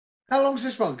 How long is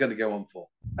this one going to go on for?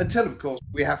 Until, of course,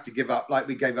 we have to give up like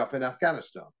we gave up in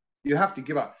Afghanistan. You have to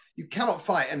give up. You cannot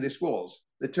fight endless wars.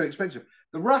 They're too expensive.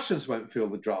 The Russians won't feel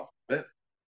the draft of it.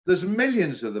 There's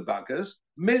millions of the buggers,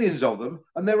 millions of them,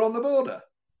 and they're on the border.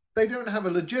 They don't have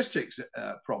a logistics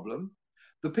problem.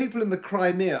 The people in the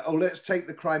Crimea, let's take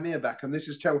the Crimea back, and this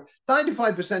is terrible.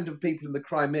 95% of people in the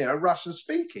Crimea are Russian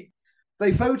speaking. They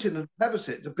voted in a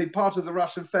plebiscite to be part of the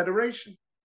Russian Federation.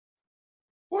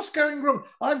 What's going wrong?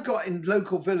 I've got in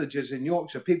local villages in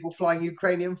Yorkshire people flying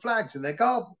Ukrainian flags in their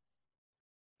garden.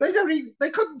 They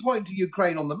couldn't point to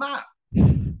Ukraine on the map.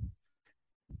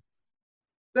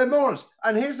 They're morons.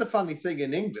 And here's the funny thing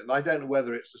in England, I don't know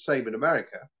whether it's the same in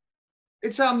America.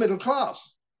 It's our middle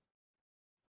class.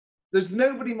 There's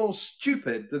nobody more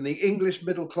stupid than the English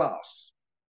middle class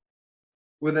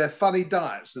with their funny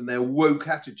diets and their woke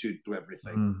attitude to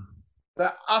everything. Mm.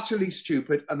 They're utterly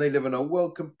stupid and they live in a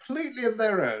world completely of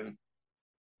their own.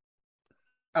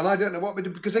 And I don't know what we do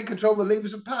because they control the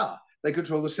levers of power. They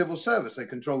control the civil service. They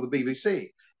control the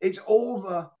BBC. It's all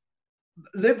the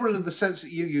liberal in the sense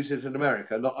that you use it in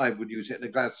America, not I would use it in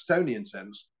a Gladstonian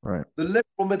sense. Right. The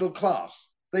liberal middle class,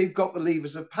 they've got the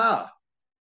levers of power.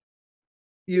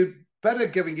 You'd better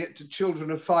giving it to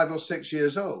children of 5 or 6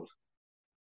 years old.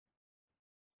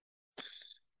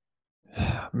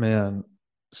 Man,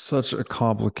 such a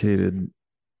complicated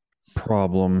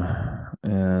problem.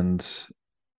 And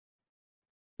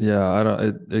yeah, I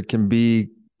don't, it can be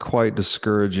quite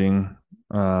discouraging.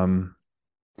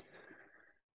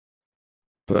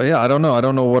 But yeah, I don't know. I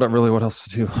don't know what else to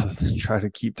do other than try to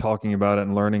keep talking about it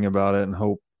and learning about it and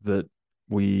hope that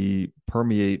we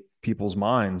permeate people's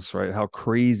minds, right? How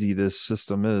crazy this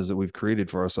system is that we've created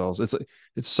for ourselves. It's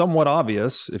somewhat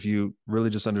obvious if you really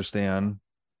just understand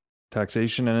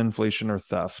taxation and inflation are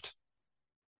theft.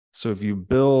 So if you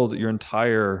build your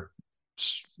entire,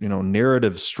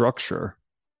 narrative structure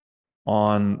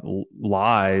on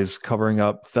lies covering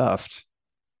up theft,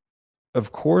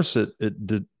 of course it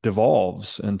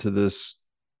devolves into this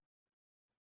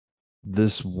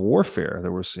warfare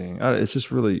that we're seeing. It's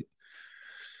just really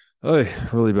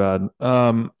bad.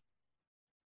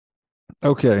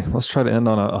 Okay, let's try to end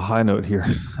on a high note here.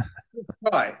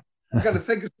 Right, I've got to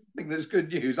think of something that's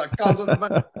good news. I can't at the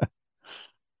moment.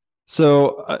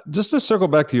 So just to circle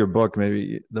back to your book,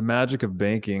 maybe The Magic of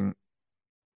Banking.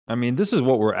 I mean, this is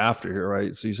what we're after here,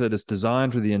 right? So you said it's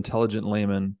designed for the intelligent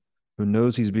layman who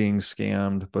knows he's being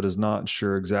scammed, but is not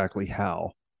sure exactly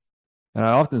how. And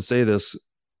I often say this,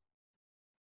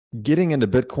 getting into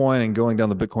Bitcoin and going down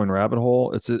the Bitcoin rabbit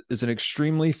hole, it's an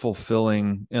extremely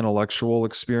fulfilling intellectual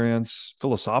experience,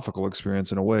 philosophical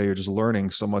experience in a way. You're just learning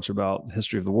so much about the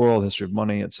history of the world, history of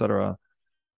money, etc.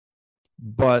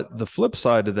 But the flip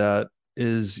side to that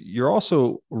is you're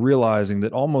also realizing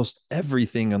that almost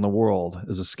everything in the world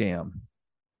is a scam.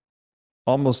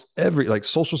 Almost every, like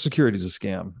Social Security is a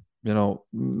scam,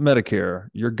 Medicare,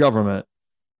 your government,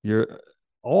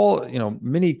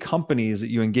 many companies that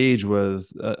you engage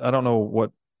with. I don't know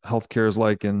what healthcare is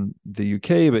like in the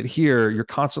UK, but here you're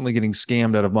constantly getting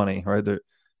scammed out of money, right? They're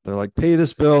like, pay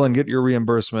this bill and get your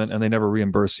reimbursement, and they never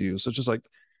reimburse you. So it's just like,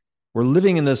 we're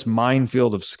living in this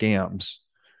minefield of scams.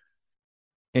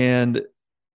 And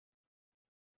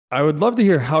I would love to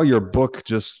hear how your book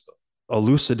just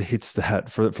elucidates that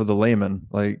for the layman,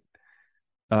 like,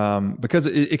 because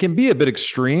it can be a bit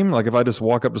extreme. Like if I just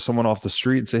walk up to someone off the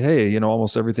street and say, hey,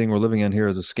 almost everything we're living in here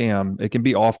is a scam, it can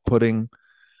be off-putting.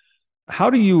 How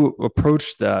do you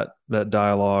approach that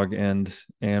dialogue, and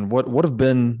what have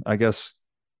been, I guess,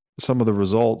 some of the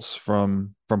results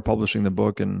from publishing the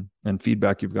book and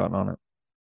feedback you've gotten on it?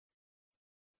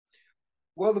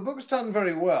 Well, the book's done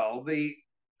very well. The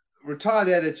retired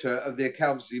editor of the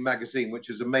Accountancy magazine, which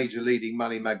is a major leading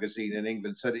money magazine in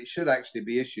England, said it should actually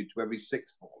be issued to every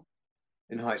sixth form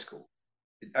in high school.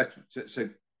 So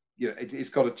it's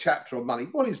got a chapter on money.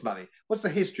 What is money? What's the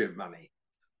history of money?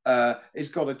 It's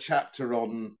got a chapter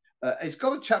on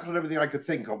everything I could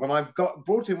think of. And I've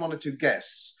brought in one or two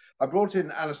guests. I brought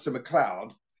in Alistair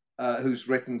MacLeod, who's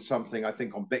written something, I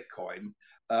think, on Bitcoin,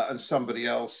 and somebody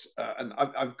else. And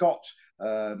I've got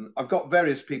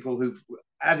various people who've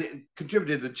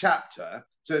contributed a chapter,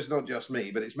 so it's not just me,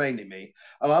 but it's mainly me.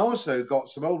 And I also got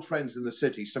some old friends in the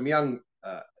city, some young,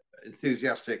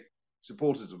 enthusiastic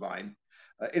supporters of mine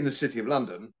in the City of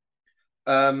London,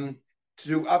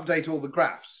 to update all the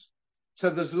graphs. So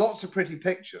there's lots of pretty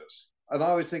pictures, and I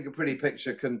always think a pretty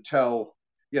picture can tell.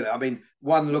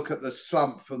 One look at the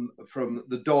slump from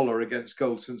the dollar against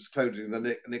gold since closing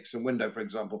the Nixon window, for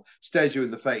example, stares you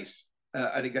in the face,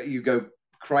 and you go,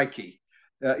 crikey.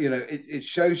 It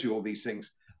shows you all these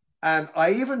things. And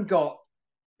I even got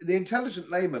the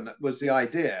intelligent layman was the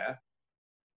idea,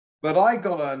 but I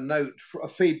got a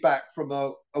feedback from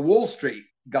a Wall Street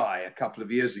guy a couple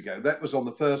of years ago. That was on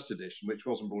the first edition, which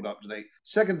wasn't brought up to date.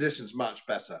 Second edition's much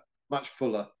better, much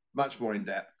fuller, much more in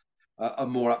depth,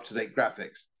 and more up to date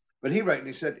graphics. But he wrote and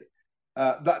he said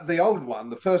that the old one,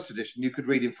 the first edition, you could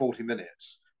read in 40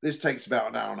 minutes. This takes about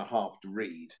an hour and a half to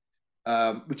read,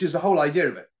 which is the whole idea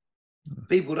of it.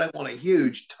 People don't want a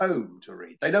huge tome to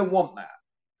read. They don't want that.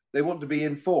 They want to be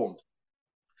informed.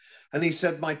 And he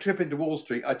said, my trip into Wall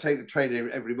Street, I take the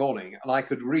train every morning and I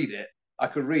could read it I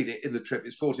could read it in the trip.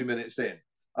 It's 40 minutes in,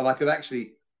 and I could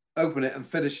actually open it and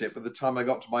finish it by the time I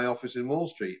got to my office in Wall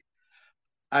Street.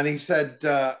 And he said,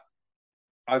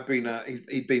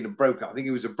 he'd been a broker. I think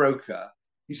he was a broker.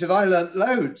 He said, I learned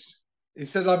loads. He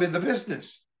said, I'm in the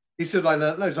business. He said, I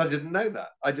learned loads. I didn't know that.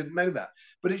 I didn't know that.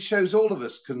 But it shows all of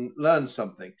us can learn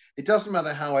something. It doesn't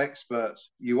matter how expert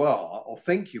you are or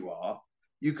think you are,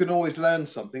 you can always learn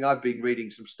something. I've been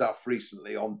reading some stuff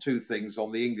recently on two things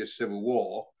on the English Civil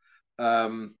War,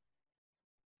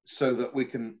 so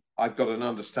that I've got an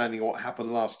understanding of what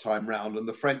happened last time round, and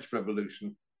the French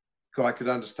Revolution, so I could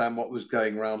understand what was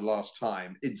going around last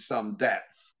time in some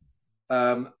depth.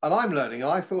 And I'm learning.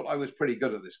 I thought I was pretty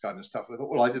good at this kind of stuff. I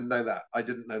thought, well, I didn't know that. I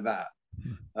didn't know that.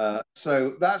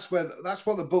 So that's what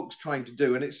the book's trying to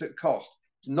do, and it's at cost.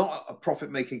 It's not a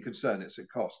profit-making concern. It's at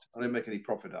cost. I don't make any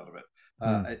profit out of it.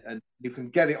 And you can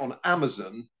get it on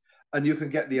Amazon, and you can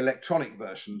get the electronic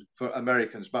version for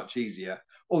Americans much easier,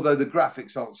 although the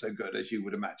graphics aren't so good as you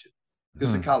would imagine,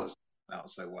 because the colors aren't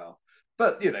so well.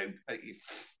 But, you know,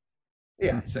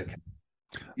 yeah, it's okay.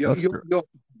 Your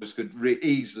could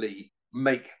easily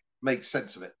make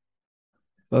sense of it.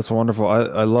 That's wonderful.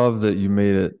 I love that you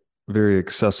made it very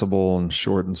accessible and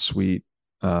short and sweet.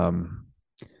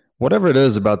 Whatever it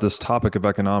is about this topic of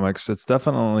economics, it's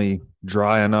definitely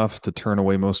dry enough to turn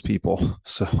away most people.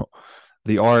 So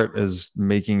the art is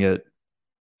making it,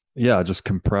 just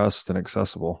compressed and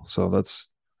accessible. So that's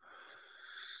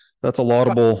a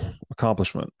laudable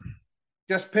accomplishment.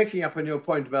 Just picking up on your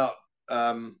point about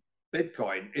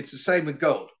Bitcoin, it's the same with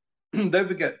gold. Don't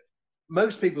forget,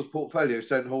 most people's portfolios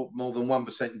don't hold more than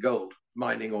 1% gold,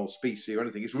 mining or specie or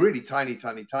anything. It's really tiny,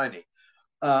 tiny, tiny.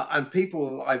 And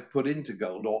people I've put into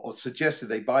gold or suggested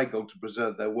they buy gold to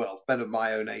preserve their wealth, men of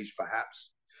my own age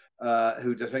perhaps,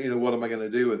 who just say, what am I going to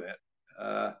do with it?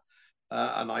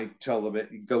 And I tell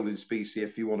them gold in specie,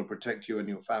 if you want to protect you and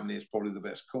your family, is probably the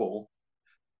best call.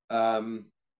 And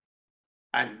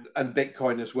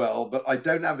Bitcoin as well. But I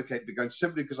don't advocate Bitcoin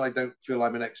simply because I don't feel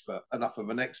I'm enough of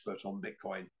an expert on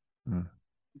Bitcoin.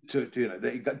 To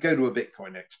go to a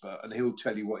Bitcoin expert and he'll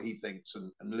tell you what he thinks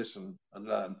and listen and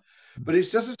learn. But it's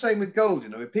just the same with gold.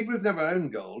 If people who've never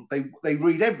owned gold, they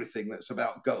read everything that's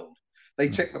about gold. They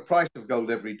check the price of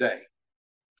gold every day.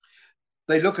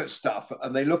 They look at stuff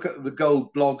and they look at the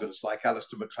gold bloggers like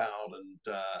Alistair MacLeod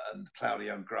and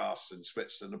Claudio Grass in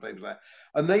Switzerland and people like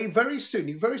that. And they very soon,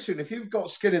 if you've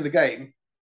got skin in the game,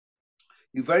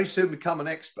 you very soon become an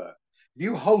expert. If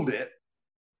you hold it,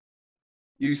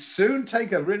 you soon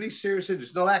take a really serious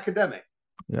interest. Not academic.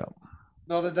 Yeah.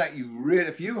 Not a doubt.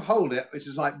 If you hold it, which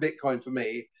is like Bitcoin for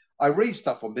me, I read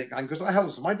stuff on Bitcoin because I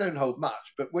hold some. I don't hold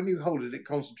much, but when you hold it, it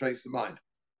concentrates the mind.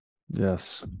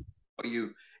 Yes.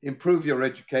 You improve your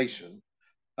education.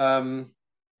 And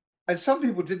some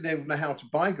people didn't even know how to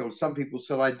buy gold. Some people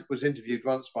said, I was interviewed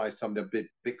once by a big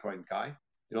Bitcoin guy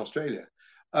in Australia.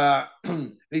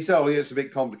 He said, it's a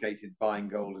bit complicated buying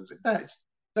gold. And I said,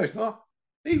 no, it's not.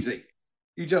 Easy.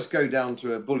 You just go down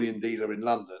to a bullion dealer in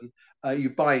London,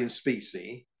 you buy in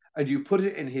specie, and you put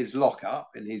it in his lockup,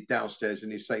 in his downstairs in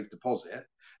his safe deposit.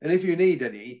 And if you need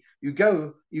any, you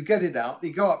get it out,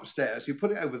 you go upstairs, you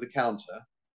put it over the counter,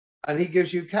 and he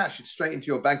gives you cash. It's straight into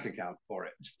your bank account for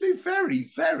it. It's very,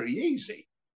 very easy.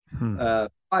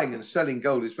 Buying and selling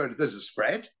gold is there's a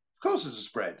spread. Of course there's a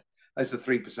spread. There's a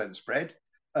 3% spread.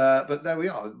 But there we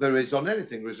are. There is on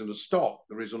anything. There is on a stock.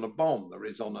 There is on a bond. There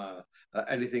is on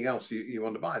anything else you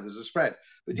want to buy. There's a spread.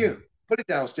 But you put it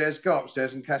downstairs, go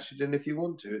upstairs, and cash it in if you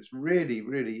want to. It's really,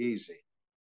 really easy.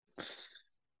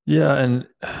 Yeah, and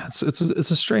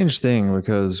it's a strange thing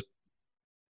because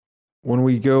when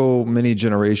we go many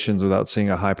generations without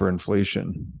seeing a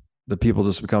hyperinflation, the people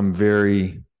just become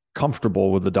very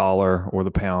comfortable with the dollar or the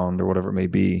pound or whatever it may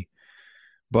be.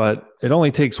 But it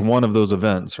only takes one of those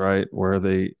events, right, where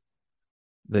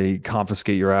they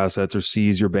confiscate your assets or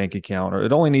seize your bank account, or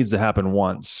it only needs to happen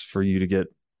once for you to get,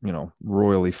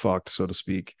 royally fucked, so to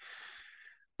speak.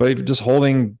 But if you're just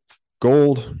holding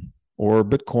gold or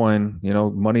Bitcoin,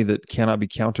 money that cannot be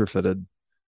counterfeited,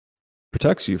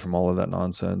 protects you from all of that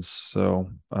nonsense. So,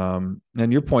 and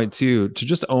your point too, to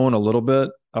just own a little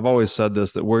bit. I've always said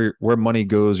this, that where money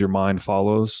goes, your mind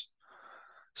follows.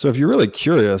 So if you're really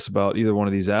curious about either one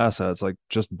of these assets, like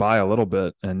just buy a little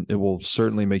bit and it will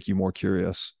certainly make you more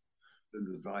curious.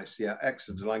 Good advice. Yeah,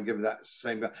 excellent. And I give that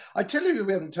same. I tell you,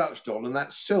 we haven't touched on, and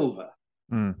that's silver.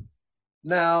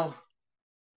 Now,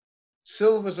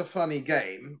 silver's a funny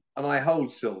game, and I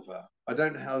hold silver. I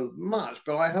don't hold much,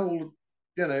 but I hold,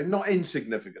 not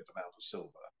insignificant amount of silver.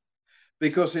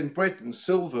 Because in Britain,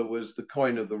 silver was the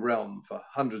coin of the realm for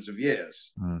hundreds of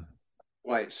years.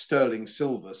 Right, sterling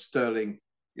silver, sterling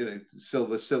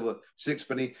silver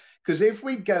sixpenny. Because if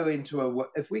we go into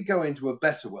a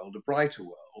better world, a brighter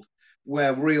world,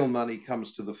 where real money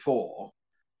comes to the fore,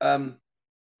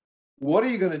 what are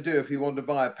you going to do if you want to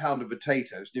buy a pound of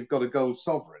potatoes and you've got a gold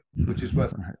sovereign, which is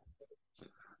worth?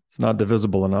 It's not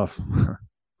divisible enough.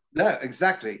 No,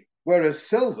 exactly. Whereas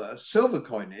silver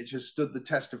coinage has stood the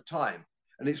test of time,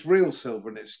 and it's real silver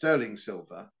and it's sterling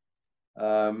silver.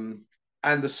 And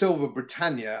the silver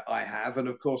Britannia I have, and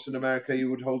of course in America you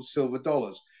would hold silver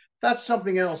dollars. That's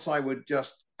something else I would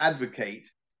just advocate.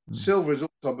 Silver is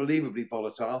also unbelievably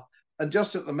volatile, and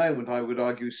just at the moment I would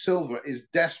argue silver is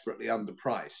desperately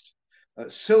underpriced.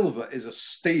 Silver is a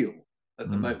steal at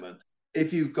the moment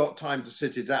if you've got time to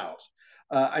sit it out,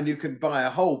 and you can buy a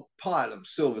whole pile of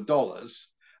silver dollars,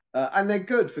 and they're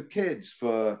good for kids,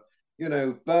 for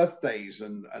birthdays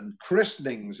and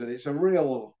christenings, and it's a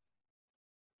real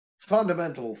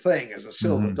fundamental thing as a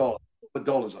silver dollar. Silver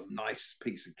dollar's a nice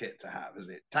piece of kit to have,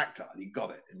 isn't it? Tactile, you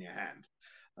got it in your hand.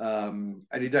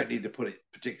 And you don't need to put it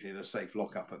particularly in a safe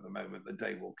lockup at the moment. The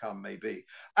day will come, maybe.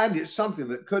 And it's something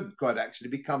that could quite actually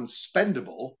become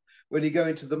spendable when you go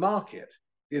into the market.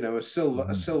 A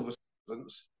silver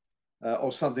substance,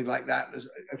 or something like that,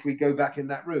 if we go back in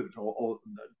that route, or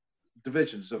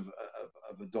divisions of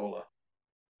a dollar.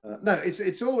 No,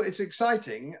 it's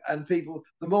exciting, and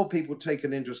the more people take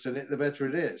an interest in it, the better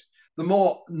it is. The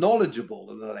more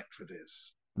knowledgeable an electorate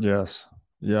is. Yes.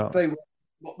 Yeah.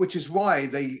 Which is why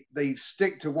they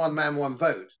stick to one man, one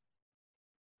vote.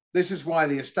 This is why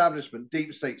the establishment,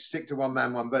 deep state, stick to one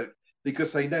man, one vote,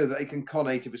 because they know that they can con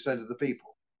 80% of the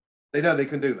people. They know they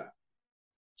can do that,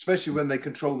 especially when they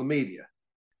control the media.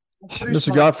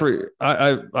 Mr. Godfrey,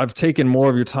 I've taken more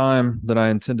of your time than I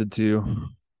intended to.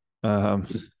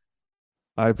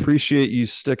 I appreciate you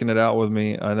sticking it out with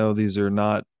me. I know these are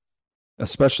not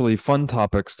especially fun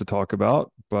topics to talk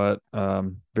about, but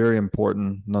very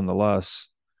important nonetheless.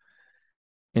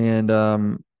 And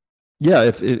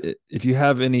if you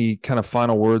have any kind of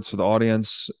final words for the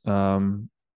audience,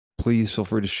 please feel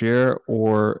free to share,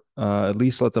 or at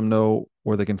least let them know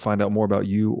where they can find out more about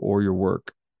you or your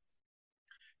work.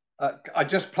 I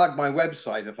just plug my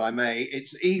website, if I may.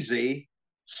 It's easy.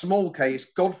 Small case,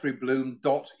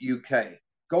 godfreybloom.uk.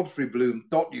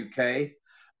 Godfreybloom.uk.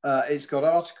 It's got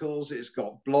articles, it's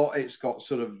got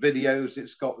sort of videos,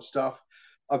 it's got the stuff.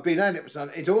 I've been at it.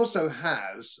 It also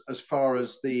has, as far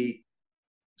as the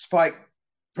spike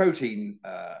protein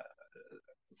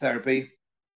therapy,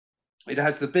 it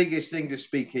has the biggest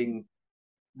English-speaking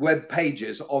web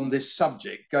pages on this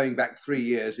subject going back 3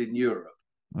 years in Europe.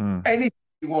 Anything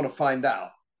you want to find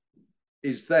out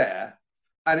is there.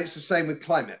 And it's the same with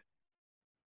climate.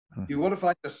 You want to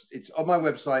find us, it's on my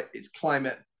website, it's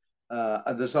climate,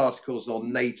 and there's articles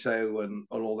on NATO and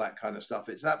all that kind of stuff.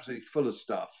 It's absolutely full of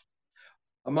stuff.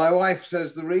 And my wife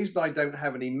says the reason I don't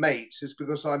have any mates is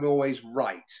because I'm always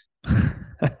right.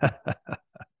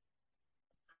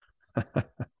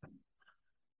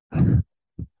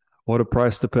 What a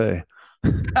price to pay.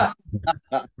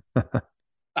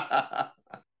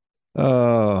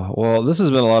 Well, this has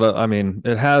been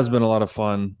it has been a lot of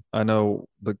fun. I know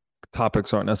the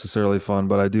topics aren't necessarily fun,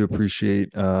 but I do appreciate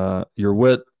your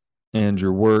wit and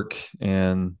your work,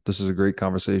 and this is a great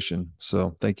conversation.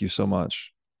 So thank you so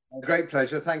much. Great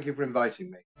pleasure. Thank you for inviting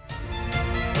me.